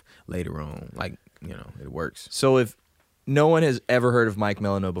off later on. Like, it works. So if no one has ever heard of Mike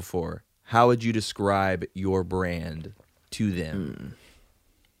Melinoe before, how would you describe your brand to them?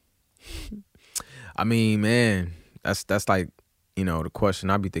 I mean, man, that's like, the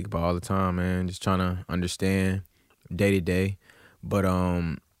question I be thinking about all the time, man. Just trying to understand day to day. But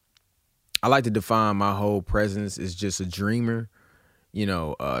I like to define my whole presence as just a dreamer,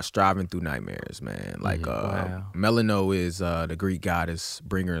 striving through nightmares, man. Like Melinoe is the Greek goddess,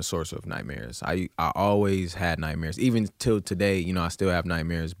 bringer and source of nightmares. I always had nightmares. Even till today, I still have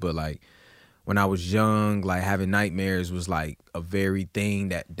nightmares. But like when I was young, like having nightmares was like a very thing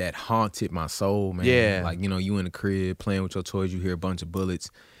that haunted my soul, man. Yeah. Like, you in the crib playing with your toys, you hear a bunch of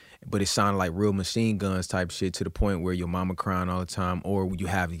bullets, but it sounded like real machine guns type shit, to the point where your mama crying all the time, or you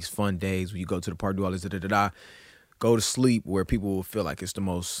have these fun days where you go to the park, do all this, go to sleep, where people will feel like it's the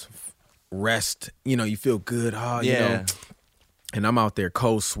most rest, you feel good, and I'm out there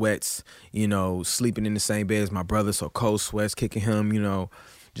cold sweats, sleeping in the same bed as my brother, so cold sweats kicking him,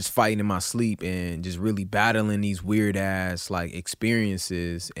 just fighting in my sleep and just really battling these weird ass like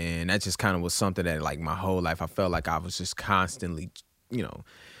experiences. And that just kind of was something that like my whole life I felt like I was just constantly,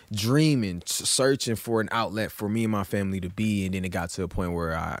 dreaming, searching for an outlet for me and my family to be. And then it got to a point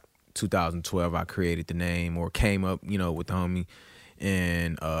where 2012, I created the name, or came up, with the homie.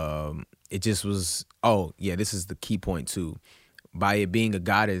 And it just was, this is the key point too. By it being a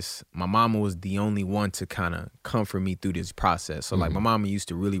goddess, my mama was the only one to kind of comfort me through this process. So like my mama used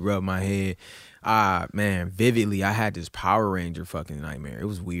to really rub my head. Man, vividly, I had this Power Ranger fucking nightmare. It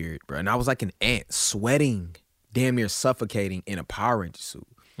was weird, bro. And I was like an ant, sweating, damn near suffocating in a Power Ranger suit.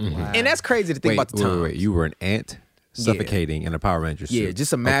 Wow. And that's crazy to think about the time. Wait, you were an ant suffocating in a Power Ranger suit? Yeah,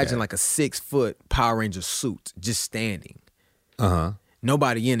 just imagine like a 6-foot Power Ranger suit just standing.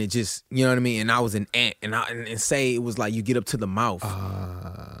 Nobody in it, just, you know what I mean? And I was an ant, and say it was like you get up to the mouth,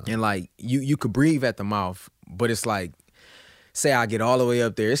 and like you could breathe at the mouth, but it's like, say I get all the way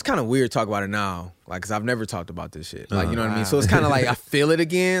up there. It's kind of weird to talk about it now, like, because I've never talked about this shit. Like, you know what I mean? So it's kind of like I feel it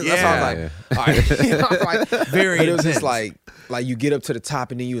again. That's why I was like, all right. I was like, very intense. It was just like you get up to the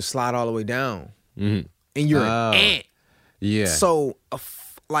top and then you would slide all the way down, and you're an ant. Yeah. So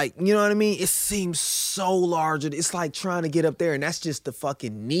like, you know what I mean? It seems so large. It's like trying to get up there, and that's just the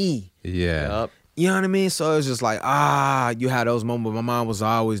fucking knee. Yeah. Yep. You know what I mean? So it was just like, you had those moments. My mom was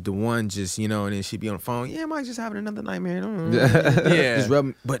always the one just, and then she'd be on the phone. Yeah, Mike just having another nightmare. Yeah. Just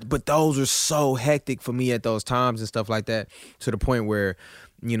rubbing. But those were so hectic for me at those times and stuff like that, to the point where,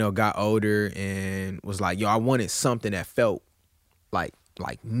 got older and was like, I wanted something that felt like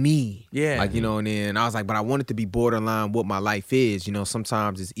me. Yeah. Like, and then I was like, but I want it to be borderline what my life is.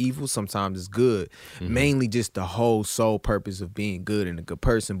 Sometimes it's evil, sometimes it's good. Mainly just the whole sole purpose of being good and a good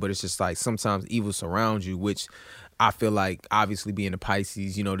person. But it's just like sometimes evil surrounds you, which I feel like obviously being a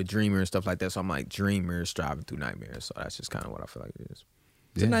Pisces, you know, the dreamer and stuff like that. So I'm like dreamers striving through nightmares. So that's just kind of what I feel like it is.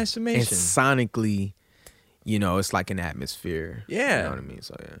 It's a nice summation. And sonically, you know, it's like an atmosphere. Yeah. You know what I mean?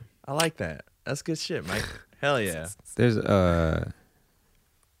 So yeah. I like that. That's good shit, Mike. Hell yeah. There's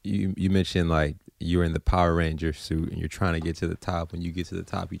you mentioned like you're in the Power Ranger suit and you're trying to get to the top. When you get to the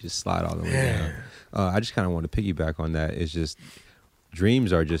top, you just slide all the way down. I just kind of want to piggyback on that. It's just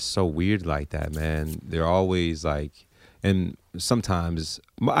dreams are just so weird like that, man. They're always like, and sometimes,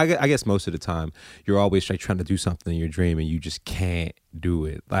 I guess most of the time, you're always like trying to do something in your dream and you just can't do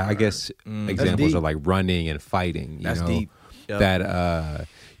it. Like I guess examples are like running and fighting. You know, deep. Yep. That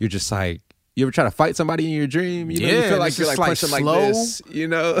you're just like, you ever try to fight somebody in your dream? You know, you Yeah, feel like it's you're just, like like, punching slow. like this, you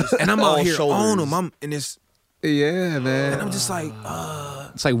know? And I'm All out here shoulders. on them. I'm in this, Yeah, man. and I'm just like,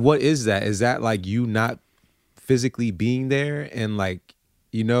 It's like, what is that? Is that like you not physically being there and like,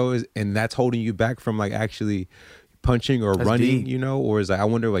 you know, and that's holding you back from like actually punching or running, deep. you know? Or is like, I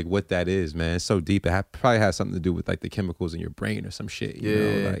wonder like what that is, man. It's so deep. It probably has something to do with like the chemicals in your brain or some shit, you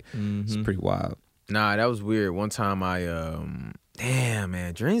know? Like, it's pretty wild. nah, that was weird. One time I, damn,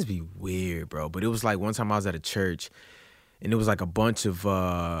 man, dreams be weird, bro. But it was like one time I was at a church and it was like a bunch of,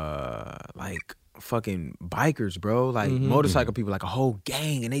 like, fucking bikers, bro. Like motorcycle people, like a whole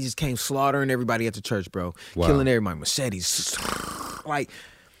gang. And they just came slaughtering everybody at the church, bro. Wow. Killing everybody, machetes. Like,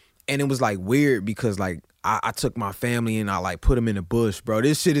 and it was like weird because like, I took my family and I like put them in the bush, bro.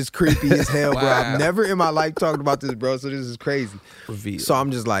 This shit is creepy as hell, bro. I've never in my life talked about this, bro. So this is crazy. So I'm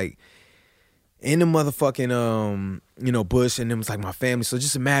just like in the motherfucking you know, bush, and it was like my family. So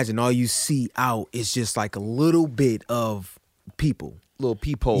just imagine all you see out is just like a little bit of people. Little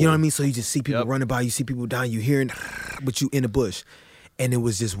peephole. You know what I mean? So you just see people running by, you see people down, you hearing, but you in the bush. And it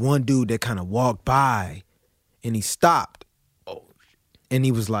was just one dude that kind of walked by and he stopped. Oh, and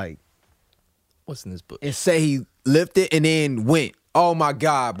he was like, What's in this book? and say he lifted and then went. Oh my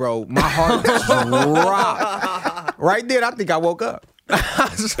God, bro. My heart dropped. Right there, I think I woke up. I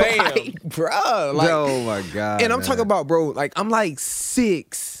was like, bro. Like, oh my God. and I'm man. talking about, bro, like I'm like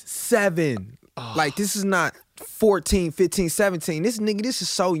 6, 7. Like this is not 14, 15, 17. This is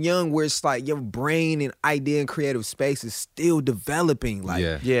so young where it's like your brain and idea and creative space is still developing.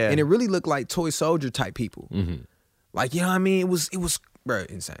 Like, Yeah. And it really looked like toy soldier type people. Mm-hmm. Like, you know what I mean? It was, bro,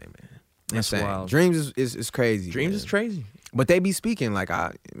 insane, man. That's Insane. wild. Dreams is crazy. Dreams man. is crazy. But they be speaking like,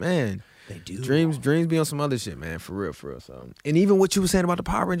 man. They do. Dreams be on some other shit, man. For real. So, and even what you were saying about the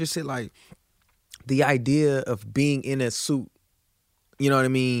Power Ranger shit, like the idea of being in a suit, you know what I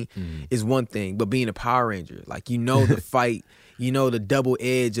mean, is one thing. But being a Power Ranger, like, you know, the fight, you know, the double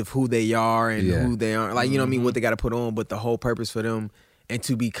edge of who they are and who they aren't. Like, you know what I mean, what they got to put on, but the whole purpose for them, and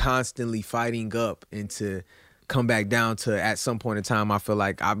to be constantly fighting up and to come back down to, at some point in time, I feel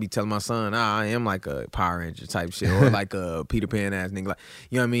like I'll be telling my son, I am like a Power Ranger type shit, or like a Peter Pan ass nigga. Like,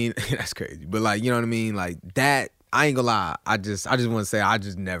 you know what I mean? That's crazy. But like, you know what I mean? Like that, I ain't gonna lie. I just want to say I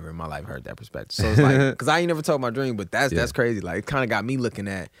just never in my life heard that perspective. So it's like, because I ain't never told my dream, but that's crazy. Like, it kind of got me looking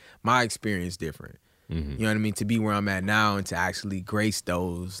at my experience different. You know what I mean? To be where I'm at now and to actually grace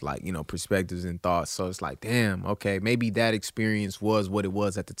those, like, you know, perspectives and thoughts. So it's like, damn, okay, maybe that experience was what it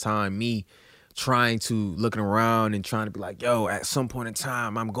was at the time. Me trying to, looking around and trying to be like, yo, at some point in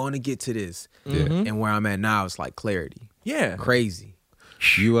time, I'm going to get to this. And where I'm at now, it's like clarity. Yeah. Crazy.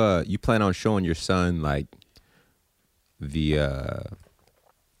 You plan on showing your son like the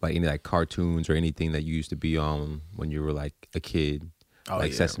like any like cartoons or anything that you used to be on when you were like a kid,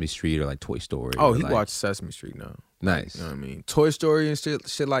 like Sesame Street or like Toy Story? Oh, or, he like, watched Sesame Street now. Nice. You know what I mean? Toy Story and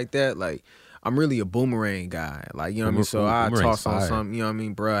shit like that. Like, I'm really a Boomerang guy. Like, you know what I mean? So I Boomerang's toss on fire. something, you know what I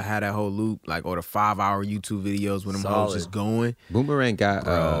mean? Bruh, had that whole loop, like, or the 5-hour YouTube videos with them hoes just going. Boomerang got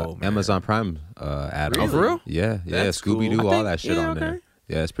Bro, man. Amazon Prime add Really? Oh, for real? Yeah, That's Scooby Doo, cool. all that shit on there.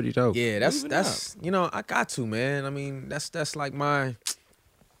 Yeah, it's pretty dope. Yeah, that's you know, I got to, man. I mean, that's like my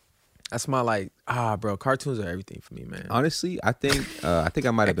like, bro, cartoons are everything for me, man. Honestly, I think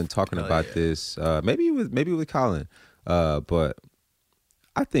I might have been talking about this maybe with Colin, but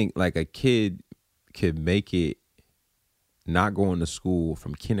I think like a kid could make it not going to school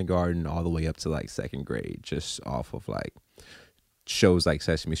from kindergarten all the way up to like second grade just off of like shows like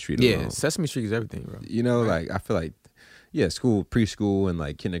Sesame Street alone. Yeah, Sesame Street is everything, bro. You know, like I feel like school, preschool, and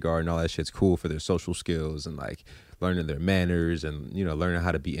like kindergarten, all that shit's cool for their social skills and like learning their manners and, you know, learning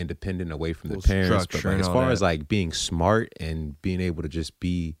how to be independent away from their parents. But like, as far as like being smart and being able to just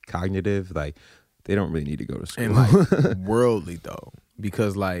be cognitive, like they don't really need to go to school. And like worldly though,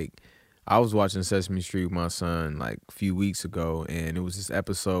 because like I was watching Sesame Street with my son like a few weeks ago, and it was this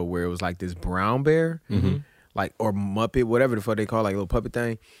episode where it was like this brown bear, like, or Muppet, whatever the fuck they call it, like a little puppet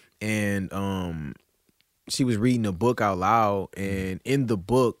thing, and she was reading a book out loud, and in the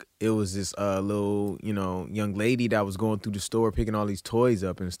book it was this little, you know, young lady that was going through the store picking all these toys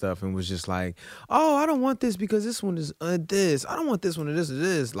up and stuff, and was just like, oh, I don't want this because this one is this. I don't want this one or this or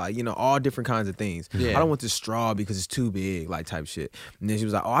this. Like, you know, all different kinds of things. Yeah. I don't want this straw because it's too big, like type shit. And then she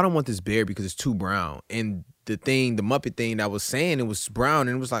was like, oh, I don't want this bear because it's too brown. And the Muppet thing that was saying it was brown,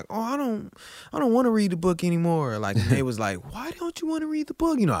 and it was like, oh, I don't want to read the book anymore. Like, and they was like, why don't you want to read the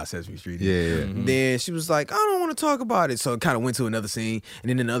book? You know how Sesame Street is. Yeah. Mm-hmm. Then she was like, I don't want to talk about it. So it kind of went to another scene, and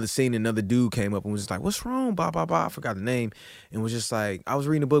then another scene, another dude came up and was just like, what's wrong? Blah, blah, blah. I forgot the name. And was just like, I was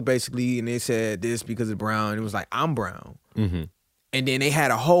reading the book basically, and they said this because it's brown. And it was like, I'm brown. Mm-hmm. And then they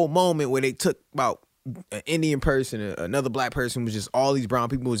had a whole moment where they took about an Indian person, another black person, was just all these brown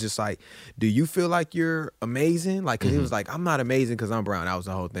people was just like, do you feel like you're amazing? Like, cause it was like, I'm not amazing cause I'm brown. That was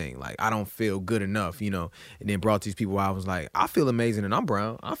the whole thing. Like, I don't feel good enough, you know? And then brought these people out. I was like, I feel amazing and I'm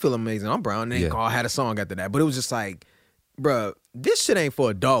brown. I feel amazing, I'm brown. And they all had a song after that. But it was just like, bruh, this shit ain't for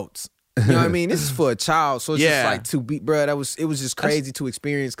adults. You know what I mean? This is for a child. So it's just like to be, bruh, it was just crazy to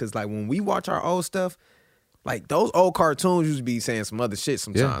experience. Cause like when we watch our old stuff, like those old cartoons used to be saying some other shit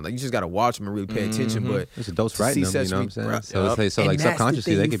sometimes. Yeah. Like you just gotta watch them and really pay attention. But it's adults writing them, you know what I'm saying? Bro, so like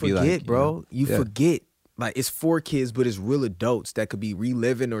subconsciously they could be like, bro, you forget. Like it's for kids, but it's real adults that could be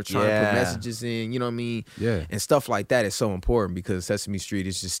reliving or trying to put messages in, you know what I mean? Yeah. And stuff like that is so important because Sesame Street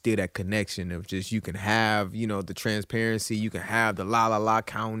is just still that connection of just you can have, you know, the transparency, you can have the la la la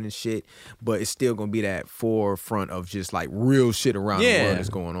count and shit, but it's still gonna be that forefront of just like real shit around the world that's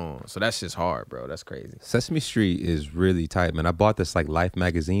going on. So that's just hard, bro. That's crazy. Sesame Street is really tight, man. I bought this like Life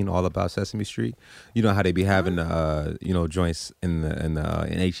magazine all about Sesame Street. You know how they be having you know, joints in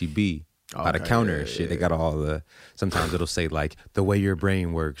HEB. By the counter and shit. They got all the, sometimes it'll say like the way your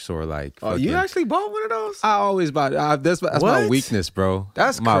brain works or like. Oh, you actually bought one of those? I always buy. That's my weakness, bro.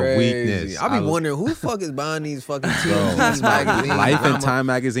 That's my crazy. weakness. I be wondering who the fuck is buying these fucking magazines. Life and Time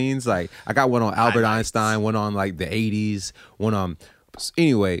magazines. Like I got one on Albert Einstein, one on like the 80s, one on.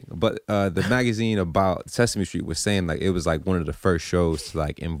 Anyway, but the magazine about Sesame Street was saying like it was like one of the first shows to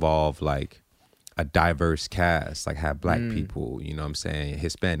like involve like a diverse cast, like have black people, you know what I'm saying,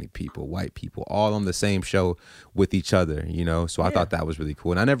 Hispanic people, white people, all on the same show with each other, you know? So I thought that was really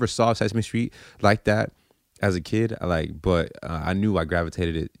cool. And I never saw Sesame Street like that as a kid, but I knew I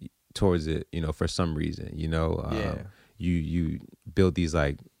gravitated towards it, you know, for some reason, you know? You build these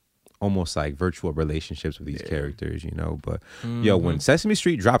like almost like virtual relationships with these characters, you know. But yo, when Sesame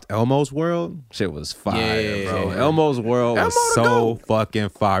Street dropped Elmo's World, shit was fire, bro. Elmo's World was so fucking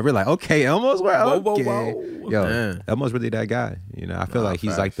fire. We're like, okay, Elmo's World. Whoa. Yo, Elmo's really that guy. You know, I feel like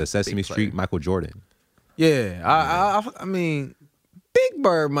he's like the Sesame Street Michael Jordan. Yeah, I mean, Big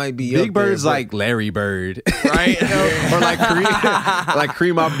Bird might be Big Bird's like Larry Bird, right? Or like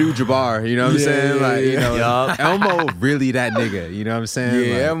Kareem Abdul-Jabbar. You know what I'm saying? Like, you know, Elmo really that nigga. You know what I'm saying?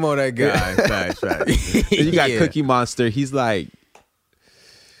 Yeah, like, Elmo that guy. Right. You got Cookie Monster. He's like,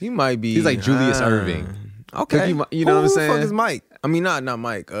 he might be. He's like Julius Irving. Okay, you know what I'm saying? Who the fuck is Mike? I mean, not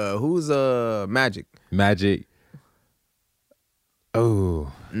Mike. Who's Magic? Magic. Oh,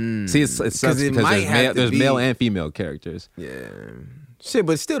 see, it's sucks because there's male and female characters. Yeah, shit,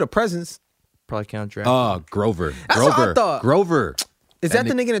 but still the presence. Probably count Dracula. Oh, Grover. That's what I thought. Grover. Is that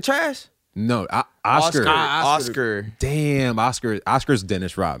the nigga in the trash? No, Oscar. Oscar. Damn, Oscar's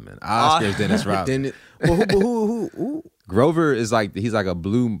Dennis Rodman. Oscar's Dennis Rodman. Who? Grover is like, he's like a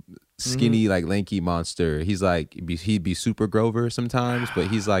blue, skinny, like lanky monster. He's like, he'd be Super Grover sometimes, but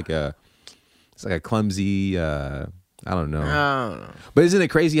he's like it's like a clumsy, I don't know. But isn't it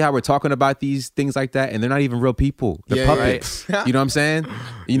crazy how we're talking about these things like that and they're not even real people? They're puppets. Right. You know what I'm saying?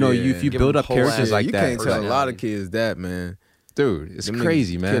 You know, if you build up characters like you that. You can't tell a lot of kids that, man. Dude, it's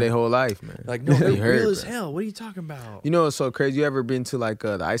crazy, man. Kill their whole life, man. Like, no, they're real as hell. What are you talking about? You know what's so crazy? You ever been to like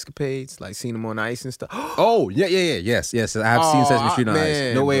the ice capades? Like seen them on ice and stuff? Oh, yes. I have seen Sesame Street on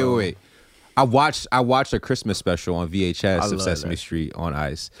ice. No, wait. I watched a Christmas special on VHS of Sesame Street on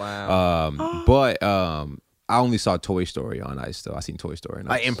ice. Wow. But I only saw Toy Story on ice, though. I seen Toy Story on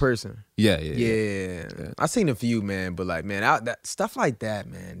ice. Like in person? Yeah. I seen a few, man. But like, man, that stuff like that,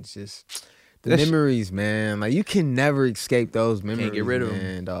 man, it's just the memories, man. Like you can never escape those memories. Can't get rid of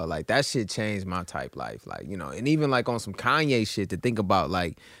them. And like that shit changed my type life. Like, you know, and even like on some Kanye shit to think about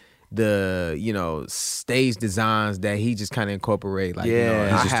like the, you know, stage designs that he just kind of incorporate. Like, you know,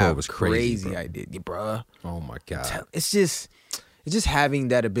 he just I told have was crazy idea, bruh. Oh my God. It's just, it's just having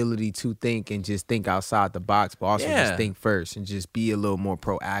that ability to think and just think outside the box, but also just think first and just be a little more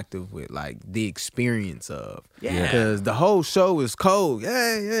proactive with like the experience of. Yeah. Because the whole show is cold.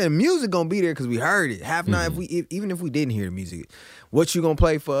 Yeah, music gonna be there because we heard it. Half night, even if we didn't hear the music, what you gonna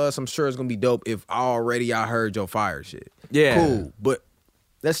play for us? I'm sure it's gonna be dope. If already I heard your fire shit. Yeah, cool. But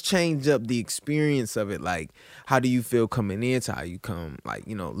let's change up the experience of it. Like, how do you feel coming into how you come, like,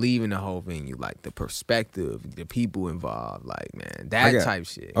 you know, leaving the whole venue, like the perspective, the people involved, like, man, that type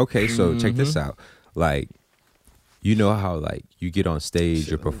shit. Okay, so check this out. Like, you know how like you get on stage,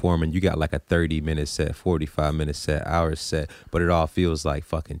 you're performing, you got like a 30-minute set, 45-minute set, hour set, but it all feels like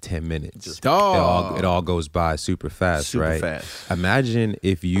fucking 10 minutes. It all goes by super fast, right? Fast. Imagine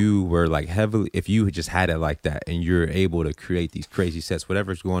if you were like if you just had it like that and you're able to create these crazy sets,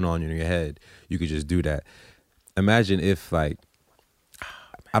 whatever's going on in your head, you could just do that. Imagine if like,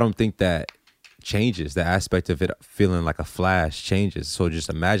 I don't think that changes the aspect of it feeling like a flash changes. So just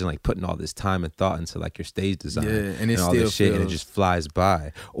imagine like putting all this time and thought into like your stage design and all this shit and it just flies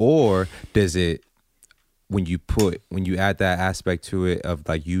by. Or does it, when you add that aspect to it of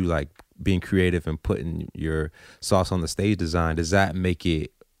like you like being creative and putting your sauce on the stage design, does that make you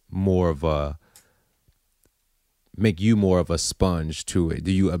more of a sponge to it?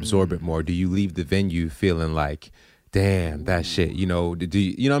 Do you absorb it more? Do you leave the venue feeling like, damn, that shit, you know,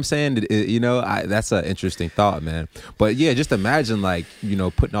 you know what I'm saying? You know, that's an interesting thought, man. But yeah, just imagine like, you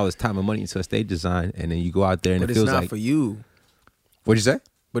know, putting all this time and money into a stage design and then you go out there and it feels like. But it's not for you. What'd you say?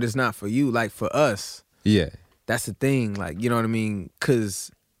 But it's not for you, like for us. Yeah. That's the thing, like, you know what I mean?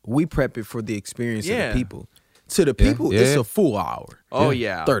 Because we prep it for the experience of the people. To the people, it's a full hour. Oh,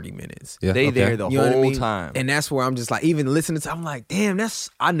 yeah. 30 minutes. Yeah. They there the whole time. And that's where I'm just like, even listening to, I'm like, damn,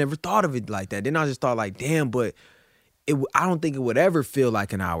 I never thought of it like that. Then I just thought like, damn, but I don't think it would ever feel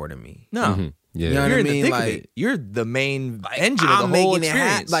like an hour to me. No. Mm-hmm. Yeah. You know You're what I in mean? the thick like, of it. You're the main engine of the whole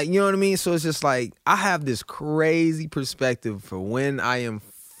experience. Like, you know what I mean? So it's just like, I have this crazy perspective for when I am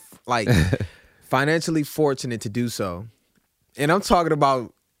like financially fortunate to do so. And I'm talking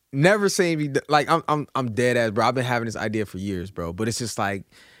about never saying me, like, I'm dead ass, bro. I've been having this idea for years, bro. But it's just like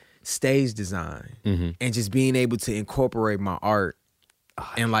stage design and just being able to incorporate my art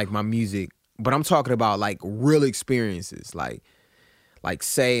and like my music. But I'm talking about like real experiences, like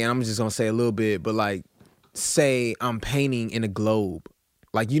say, and I'm just gonna say a little bit, but like say I'm painting in a globe,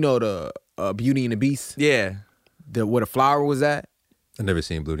 like you know the Beauty and the Beast, where the flower was at. I've never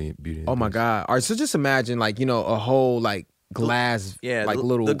seen Beauty and the Oh my Beast. God! All right, so just imagine like, you know, a whole like glass, like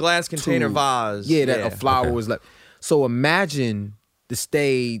little the glass container tube. vase, that a flower was like. So imagine the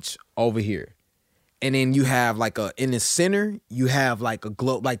stage over here. And then you have like in the center, you have like a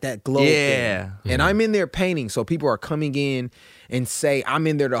globe, like that globe thing. And I'm in there painting. So people are coming in and say, I'm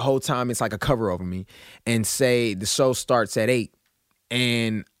in there the whole time. It's like a cover over me. And say the show starts at 8.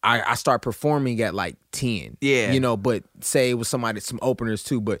 And I start performing at like 10. Yeah. You know, but say it was some openers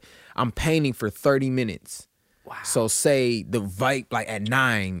too. But I'm painting for 30 minutes. Wow. So say the vibe like at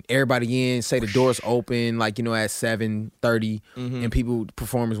 9, everybody in, say the doors open like, you know, at 7:30 and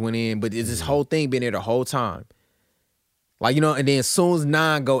performers went in, but it's this whole thing been there the whole time. Like, you know, and then as soon as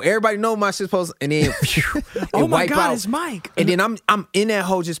 9 go, everybody know my shit's supposed, and then oh my God, out. it's Mike. And then I'm in that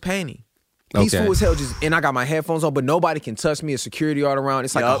hole just painting. Peaceful as hell, and I got my headphones on, but nobody can touch me. A security all around.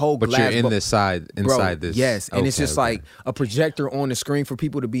 It's like a whole glass. But you're in this side, inside this. Yes, and it's just like a projector on the screen for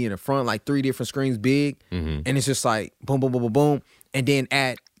people to be in the front, like 3 different screens big, and it's just like boom, boom, boom, boom, boom, and then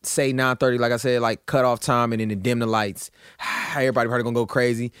at say 9:30, like I said, like cut off time, and then dim the lights. Everybody probably gonna go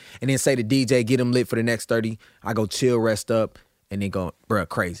crazy, and then say the DJ get them lit for the next 30. I go chill, rest up, and then go, bruh,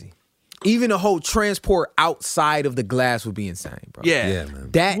 crazy. Even the whole transport outside of the glass would be insane, bro. Yeah man.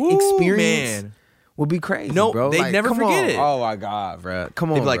 That experience would be crazy, bro. They'd like, never forget it. Oh my God, bro.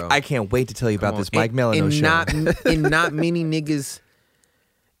 Come on, They'd be like, bro. I can't wait to tell you about this Mike Melinoe show. And not many niggas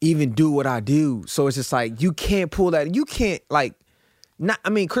even do what I do. So it's just like, you can't pull that. You can't like,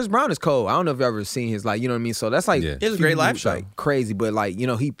 I mean, Chris Brown is cold. I don't know if you've ever seen his, like, you know what I mean? So that's like, It was a great live show. Like, crazy, but like, you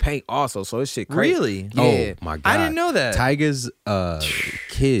know, he paint also. So it's shit crazy. Really? Yeah. Oh my God. I didn't know that. Tiger's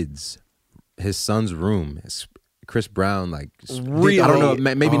kids, his son's room, Chris Brown, like, really? I don't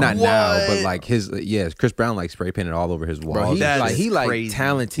know, maybe not now, but What? like Chris Brown like spray painted all over his walls. Bro, he like crazy.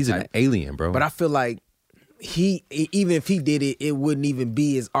 talented. He's an alien, bro. But I feel like even if he did it, it wouldn't even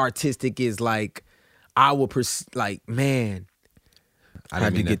be as artistic as like I would like, man. I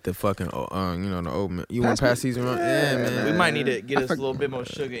had to get the fucking, you know, the old man. You want to pass these around? Yeah, man. We might need to get us a little bit more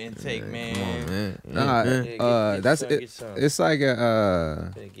sugar intake, man. Come on, man. Nah, Yeah, that's get it. some. It's like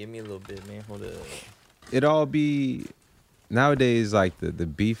a Give me a little bit, man. Hold up. it all be nowadays like the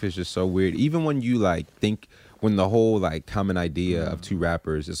beef is just so weird. Even when you like think when the whole like common idea of two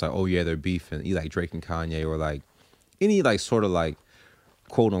rappers, it's like, oh yeah, they're beefing, like Drake and Kanye, or like any like sort of like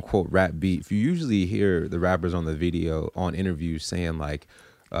quote unquote rap beef. You usually hear the rappers on the video on interviews saying like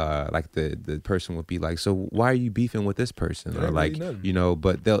the person would be like, so why are you beefing with this person? Or like, you know,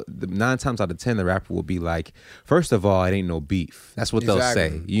 but they'll 9 times out of 10 the rapper will be like, first of all, it ain't no beef. That's what they'll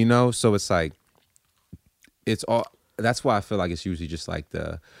say, you know? So it's like, it's all, that's why I feel like it's usually just like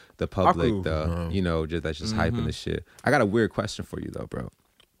the public, you know, just that's just hyping the shit. I got a weird question for you though, bro.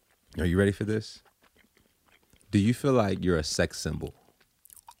 Are you ready for this? Do you feel like you're a sex symbol?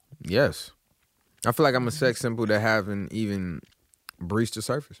 Yes. I feel like I'm a sex symbol that haven't even breached the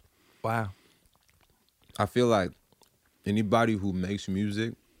surface. Wow. I feel like anybody who makes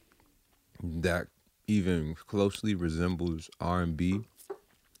music that even closely resembles R&B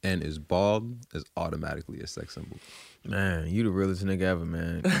and is bald is automatically a sex symbol. Man, you the realest nigga ever,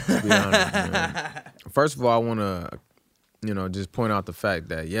 man. To be honest, man. First of all, I want to, you know, just point out the fact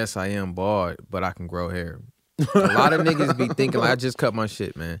that, yes, I am bald, but I can grow hair. A lot of niggas be thinking, like, I just cut my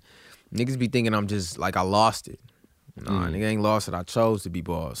shit, man. Niggas be thinking I'm just, like, I lost it. Nah, nigga ain't lost it. I chose to be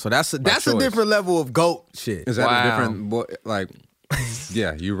bald. So that's a different level of GOAT shit. Is that a different, like,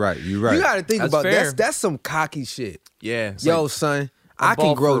 yeah, you're right. You're right. You got to think That's about fair. that's some cocky shit. Yeah. Yo, son, I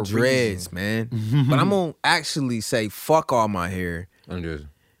can grow dreads, man. But I'm going to actually say, fuck all my hair. I'm just...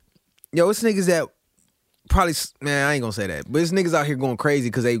 Yo, it's niggas that probably, man, I ain't gonna say that, but it's niggas out here going crazy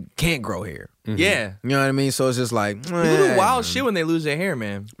because they can't grow hair. Yeah. You know what I mean? So it's just like, People do wild shit when they lose their hair,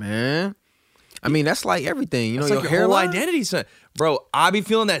 man. man. I mean, that's like everything. You know, It's like your your whole hairline. identity, son. Bro, I be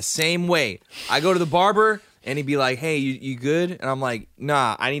feeling that same way. I go to the barber and he'd be like, hey, you good? And I'm like,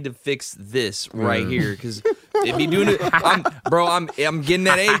 nah, I need to fix this right here. Because it be doing it. I'm getting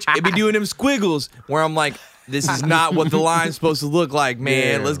that age. It be doing them squiggles where I'm like, this is not what the line's supposed to look like,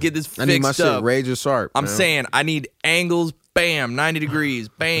 man. Yeah. Let's get this fixed I need my up. shit razor sharp. I'm man. saying I need angles, bam, 90 degrees,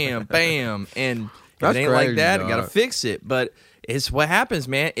 bam, bam. And if That's it ain't crazy, like that, dog. I gotta fix it. But it's what happens,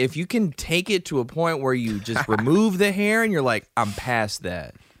 man. If you can take it to a point where you just remove the hair and you're like, I'm past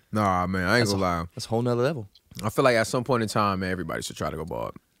that. Nah, man, I ain't gonna lie. That's a whole nother level. I feel like at some point in time, man, everybody should try to go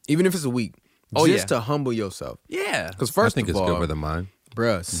bald, even if it's a week. Oh, just yeah. to humble yourself. Yeah. Because I first think of it's all, good for the mind.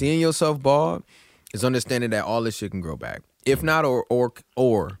 bruh, seeing yourself bald is understanding that all this shit can grow back. If not,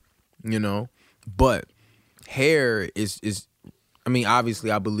 or, you know, but hair is. I mean,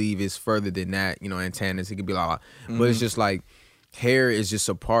 obviously, I believe it's further than that. You know, antennas, it could be like, but it's just like hair is just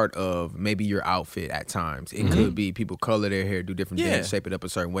a part of maybe your outfit at times. It could be people color their hair, do different things, shape it up a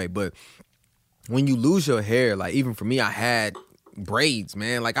certain way. But when you lose your hair, like even for me, I had braids,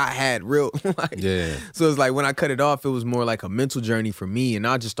 man. Like I had real, like, Yeah. So it's like when I cut it off, it was more like a mental journey for me, and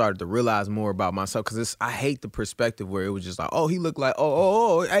I just started to realize more about myself because I hate the perspective where it was just like, oh, he looked like,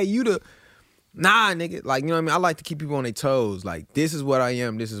 oh, hey, you the. Nah, nigga. Like, you know what I mean? I like to keep people on their toes. Like, this is what I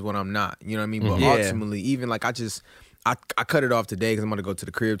am. This is what I'm not. You know what I mean? But Yeah. ultimately, even like I cut it off today because I'm going to go to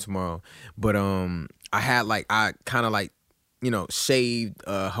the crib tomorrow. But I kind of like, you know, shaved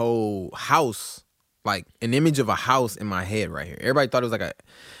a whole house, like an image of a house in my head right here. Everybody thought it was like a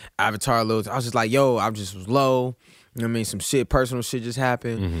Avatar look. I was just like, yo, I just was low. You know what I mean? Some shit, personal shit just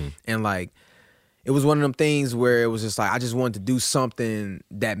happened. And like, it was one of them things where it was just like, I just wanted to do something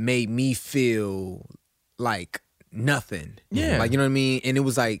that made me feel like nothing. Yeah. Like, you know what I mean? And it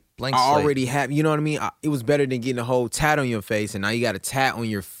was like, Blank I slate. already have, you know what I mean? It was better than getting a whole tat on your face, and now you got a tat on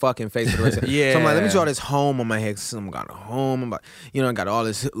your fucking face for the rest of Yeah. So I'm like, let me draw this home on my head. I'm got a home. I'm like, you know, I got all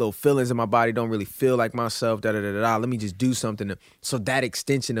this little feelings in my body, don't really feel like myself, da-da-da-da-da. Let me just do something. So that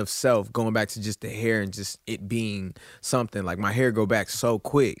extension of self, going back to just the hair and just it being something, like my hair go back so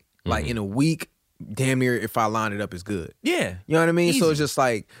quick. Like in a week, damn near if I line it up, it's good. Yeah. You know what I mean? Easy. So it's just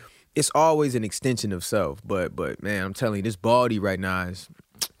like, it's always an extension of self. But man, I'm telling you, this baldy right now is,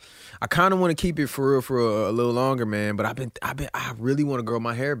 I kind of want to keep it for real for a little longer, man. But I really want to grow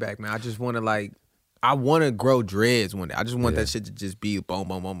my hair back, man. I just want to I want to grow dreads one day. I just want that shit to just be boom,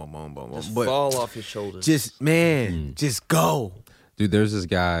 boom, boom, boom, boom, boom. Just But fall off your shoulders. just, man, just go. Dude, there's this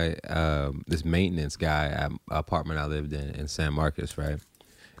guy, this maintenance guy at an apartment I lived in San Marcos, right?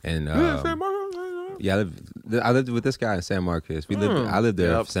 And yeah, I lived with this guy in San Marcos. I lived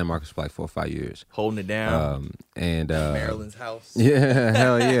there in San Marcos for like 4 or 5 years. Holding it down. Maryland's house. Yeah,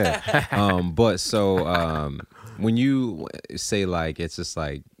 hell yeah. But so when you say like, it's just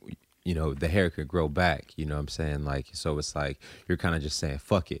like, you know, the hair could grow back, you know what I'm saying? Like, so it's like, you're kind of just saying,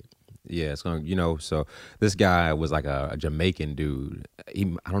 fuck it. Yeah, it's gonna, you know. So this guy was like a Jamaican dude.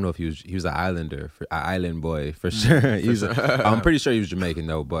 I don't know if he was an islander, an island boy for sure. I'm pretty sure he was Jamaican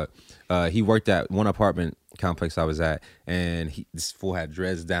though. But he worked at one apartment complex I was at, and this fool had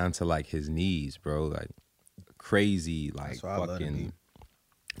dreads down to like his knees, bro. Like crazy, like fucking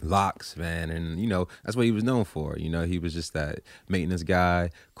locks, man. And, you know, that's what he was known for. You know, he was just that maintenance guy,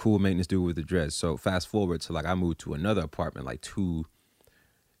 cool maintenance dude with the dreads. So fast forward to like I moved to another apartment like 2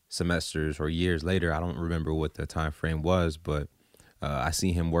 semesters or years later. I don't remember what the time frame was, but I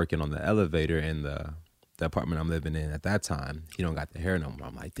see him working on the elevator in the apartment I'm living in at that time. He don't got the hair no more.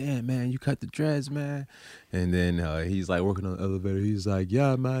 I'm like, damn, man, you cut the dreads, man. And then he's like working on the elevator. He's like,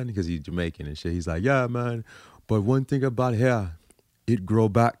 yeah, man, because he's Jamaican and shit. He's like, yeah, man, but one thing about hair, it grow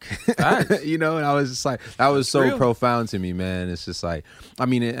back. You know, and I was just like, that was so profound to me, man. It's just like, I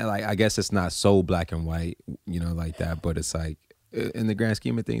mean, like, I guess it's not so black and white, you know, like that, but it's like, in the grand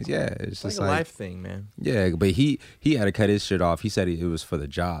scheme of things, yeah, it's just like a life thing, man. Yeah, but he had to cut his shit off. He said it was for the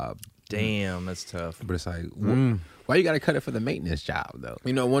job. Damn, that's tough. But it's like, why you got to cut it for the maintenance job, though?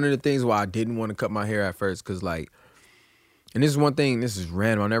 You know, one of the things why I didn't want to cut my hair at first, because, like, and this is one thing, this is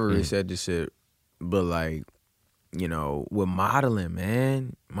random. I never really said this shit, but, like, you know, with modeling,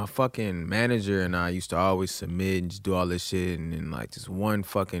 man, my fucking manager and I used to always submit and just do all this shit. And then, like, this one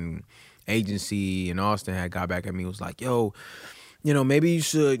fucking agency in Austin had got back at me, was like, yo, you know, maybe you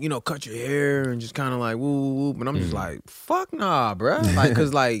should, you know, cut your hair and just kind of like, woo, woo, woo. But I'm just like, fuck nah, bruh. Like,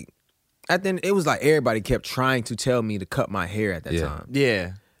 because, like, at the end, it was like everybody kept trying to tell me to cut my hair at that time.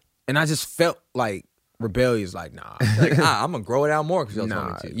 Yeah. And I just felt like rebellious, like, nah. Like, I'm going to grow it out more because y'all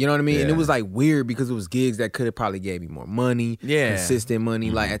told me to. You know what I mean? Yeah. And it was like weird because it was gigs that could have probably gave me more money, consistent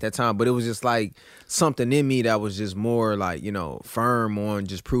money, like at that time. But it was just like something in me that was just more like, you know, firm on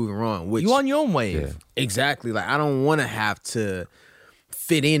just proving wrong. Which, you on your own wave. Yeah. Exactly. Like, I don't want to have to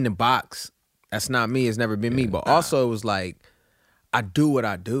fit in the box. That's not me. It's never been me. But also it was like, I do what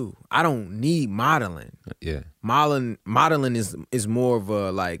I do. I don't need modeling. Yeah. Modeling is more of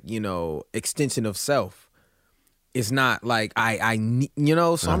a, like, you know, extension of self. It's not like I need, you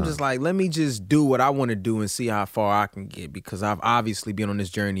know, so I'm just like, let me just do what I want to do and see how far I can get, because I've obviously been on this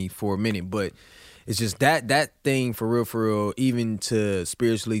journey for a minute. But it's just that thing for real, even to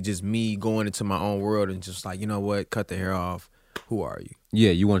spiritually just me going into my own world and just like, you know what, cut the hair off. Who are you?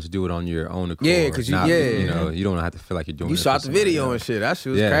 Yeah, you want to do it on your own accord. Yeah, because you know, you don't have to feel like you're doing it. You shot the video and shit. That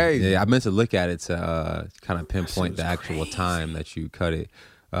shit was crazy. Yeah, I meant to look at it to kind of pinpoint the actual time that you cut it.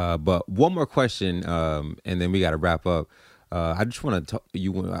 But one more question, and then we got to wrap up. I just want to talk.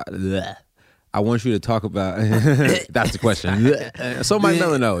 I want you to talk about. That's the question. So my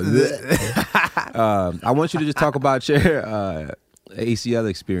Melinoe. I want you to just talk about your ACL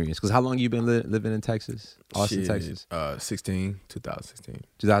experience, because how long you been living in Texas, Austin, Texas? 2016.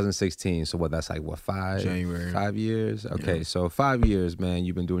 2016. So what? That's like what, January. 5 years. Okay, yeah. So 5 years, man.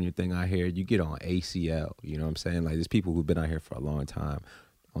 You've been doing your thing out here. You get on ACL. You know what I'm saying? Like, there's people who've been out here for a long time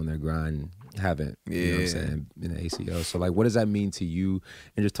on their grind, haven't. You know what I'm saying? In the ACL. So like, what does that mean to you?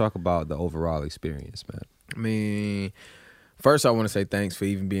 And just talk about the overall experience, man. I mean, first, I want to say thanks for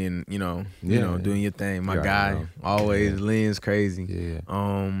even being, you know, doing your thing. My guy, always Lynn's crazy. Yeah.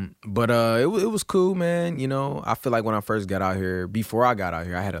 But it was cool, man. You know, I feel like when I first got out here, before I got out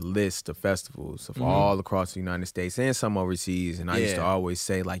here, I had a list of festivals of all across the United States and some overseas. And I used to always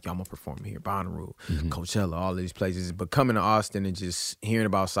say, like, yo, I'm gonna perform here, Bonnaroo, Coachella, all these places. But coming to Austin and just hearing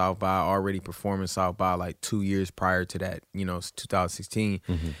about South by, already performing South by like 2 years prior to that, you know, 2016,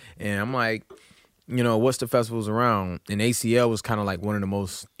 and I'm like, you know, what's the festivals around? And ACL was kind of like one of the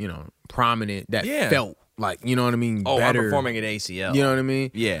most, you know, prominent that felt like, you know what I mean? Oh, better. I'm performing at ACL. You know what I mean?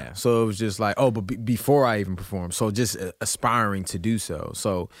 Yeah. So it was just like, oh, but before I even performed. So just aspiring to do so.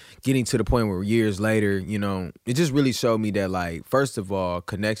 So getting to the point where years later, you know, it just really showed me that, like, first of all,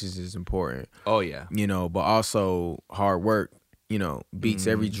 connections is important. Oh, yeah. You know, but also hard work, you know, beats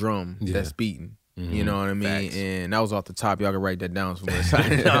every drum that's beaten. You know what I mean? Facts. And that was off the top. Y'all can write that down somewhere.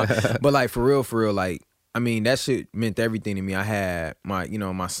 But like, for real, like, I mean, that shit meant everything to me. I had my, you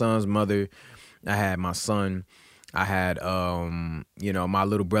know, my son's mother. I had my son. I had, you know, my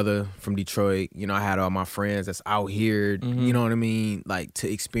little brother from Detroit. You know, I had all my friends that's out here, you know what I mean? Like,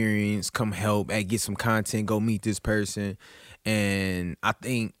 to experience, come help, get some content, go meet this person. And I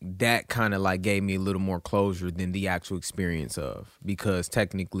think that kind of like gave me a little more closure than the actual experience of, because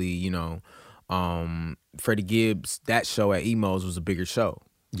technically, you know, Freddie Gibbs, that show at Emo's was a bigger show.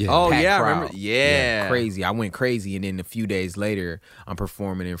 Yeah. Oh, Packed yeah, I crowd. remember. Yeah. Crazy. I went crazy, and then a few days later, I'm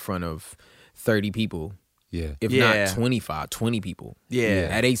performing in front of 30 people. Yeah. If not 25, 20 people. Yeah.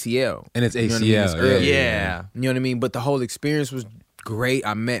 At ACL. And it's ACL. You know what I mean? It's early. Yeah. You know what I mean? But the whole experience was great.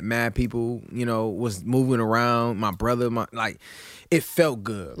 I met mad people, was moving around. My brother, it felt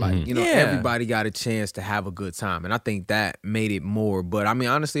good. Like, everybody got a chance to have a good time. And I think that made it more. But I mean,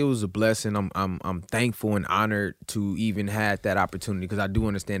 honestly, it was a blessing. I'm thankful and honored to even had that opportunity, because I do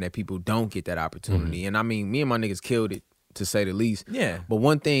understand that people don't get that opportunity. And I mean, me and my niggas killed it, to say the least. Yeah. But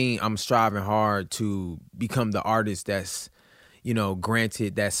one thing, I'm striving hard to become the artist that's,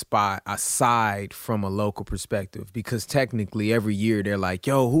 granted that spot aside from a local perspective, because technically every year they're like,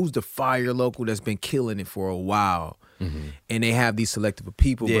 yo, who's the fire local that's been killing it for a while? And they have these selective of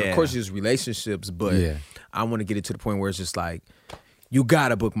people, but of course there's relationships, but I want to get it to the point where it's just like, you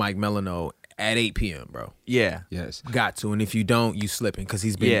gotta book Mike Melinoe at 8 p.m., bro. Yeah. Yes. Got to. And if you don't, you slipping, because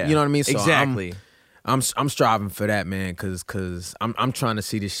he's been, you know what I mean? So exactly. I'm striving for that, man, because I'm trying to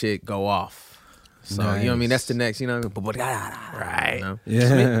see this shit go off. So, you know what I mean? That's the next, Right.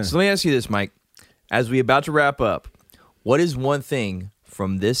 Yeah. So let me ask you this, Mike. As we about to wrap up, what is one thing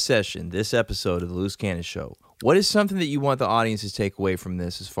from this session, this episode of the Loose Cannon Show? What is something that you want the audience to take away from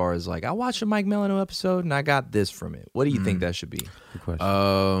this, as far as like, I watched a Mike Melinoe episode and I got this from it? What do you think that should be? Good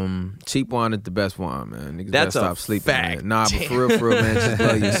question. Cheap wine is the best wine, man. Niggas That's better a stop sleeping, fact. man. Nah, but for real, man, just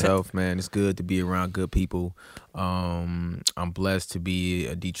love yourself, man. It's good to be around good people. I'm blessed to be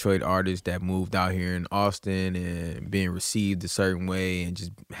a Detroit artist that moved out here in Austin and being received a certain way and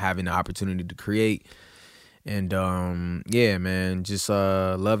just having the opportunity to create. And yeah, man, just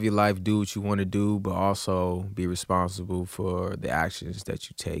love your life, do what you want to do, but also be responsible for the actions that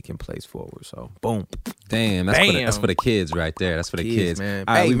you take and place forward. So, boom. Damn, that's for the kids right there. That's for the kids, man.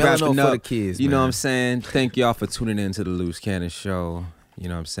 All right, Hey, we Melinoe wrapping for up. the kids, You know man. what I'm saying? Thank y'all for tuning in to the Loose Cannon Show. You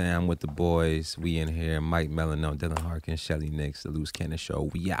know what I'm saying? I'm with the boys. We in here. Mike Melinoe, Dylan Harkin, Shelly Nix, the Loose Cannon Show.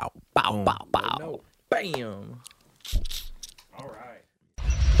 We out. Bow, bow, bow. Bam.